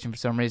conversation for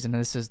some reason.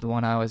 This is the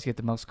one I always get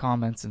the most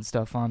comments and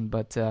stuff on.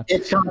 But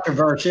it's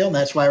controversial, and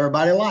that's why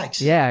everybody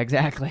likes it. Yeah,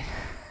 exactly.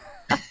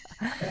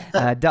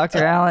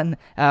 Dr. Allen,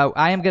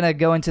 I am going to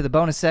go into the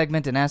bonus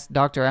segment and ask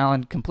Dr.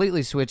 Allen,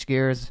 completely switch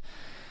gears,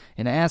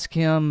 and ask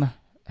him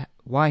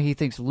why he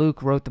thinks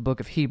Luke wrote the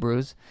book of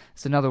Hebrews.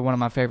 It's another one of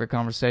my favorite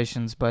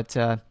conversations, but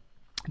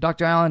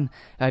Dr. Allen,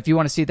 if you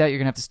want to see that, you're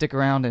going to have to stick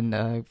around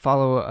and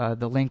follow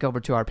the link over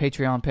to our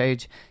Patreon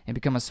page and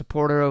become a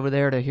supporter over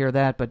there to hear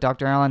that. But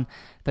Dr. Allen,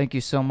 thank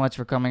you so much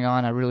for coming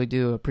on. I really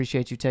do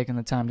appreciate you taking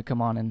the time to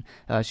come on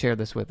and share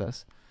this with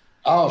us.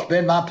 Oh, it's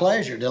been my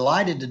pleasure.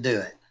 Delighted to do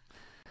it.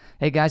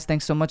 Hey guys,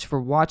 thanks so much for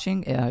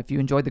watching. If you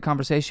enjoyed the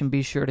conversation,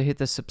 be sure to hit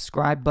the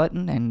subscribe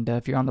button. And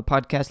if you're on the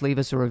podcast, leave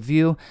us a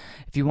review.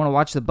 If you want to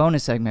watch the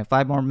bonus segment,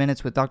 5 more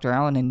minutes with Dr.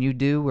 Allen and You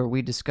Do, where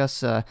we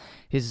discuss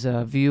his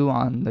view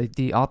on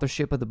the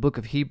authorship of the book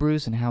of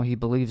Hebrews and how he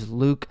believes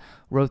Luke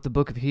wrote the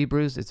book of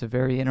Hebrews. It's a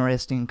very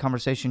interesting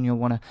conversation. You'll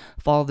want to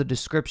follow the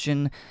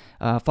description,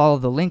 follow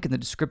the link in the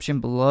description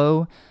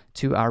below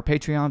to our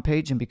Patreon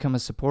page and become a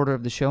supporter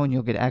of the show, and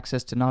you'll get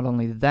access to not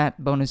only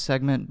that bonus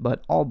segment,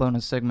 but all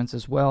bonus segments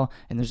as well,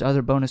 and there's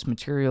other bonus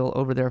material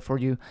over there for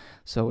you.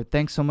 So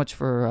thanks so much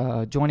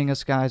for joining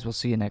us, guys. We'll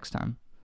see you next time.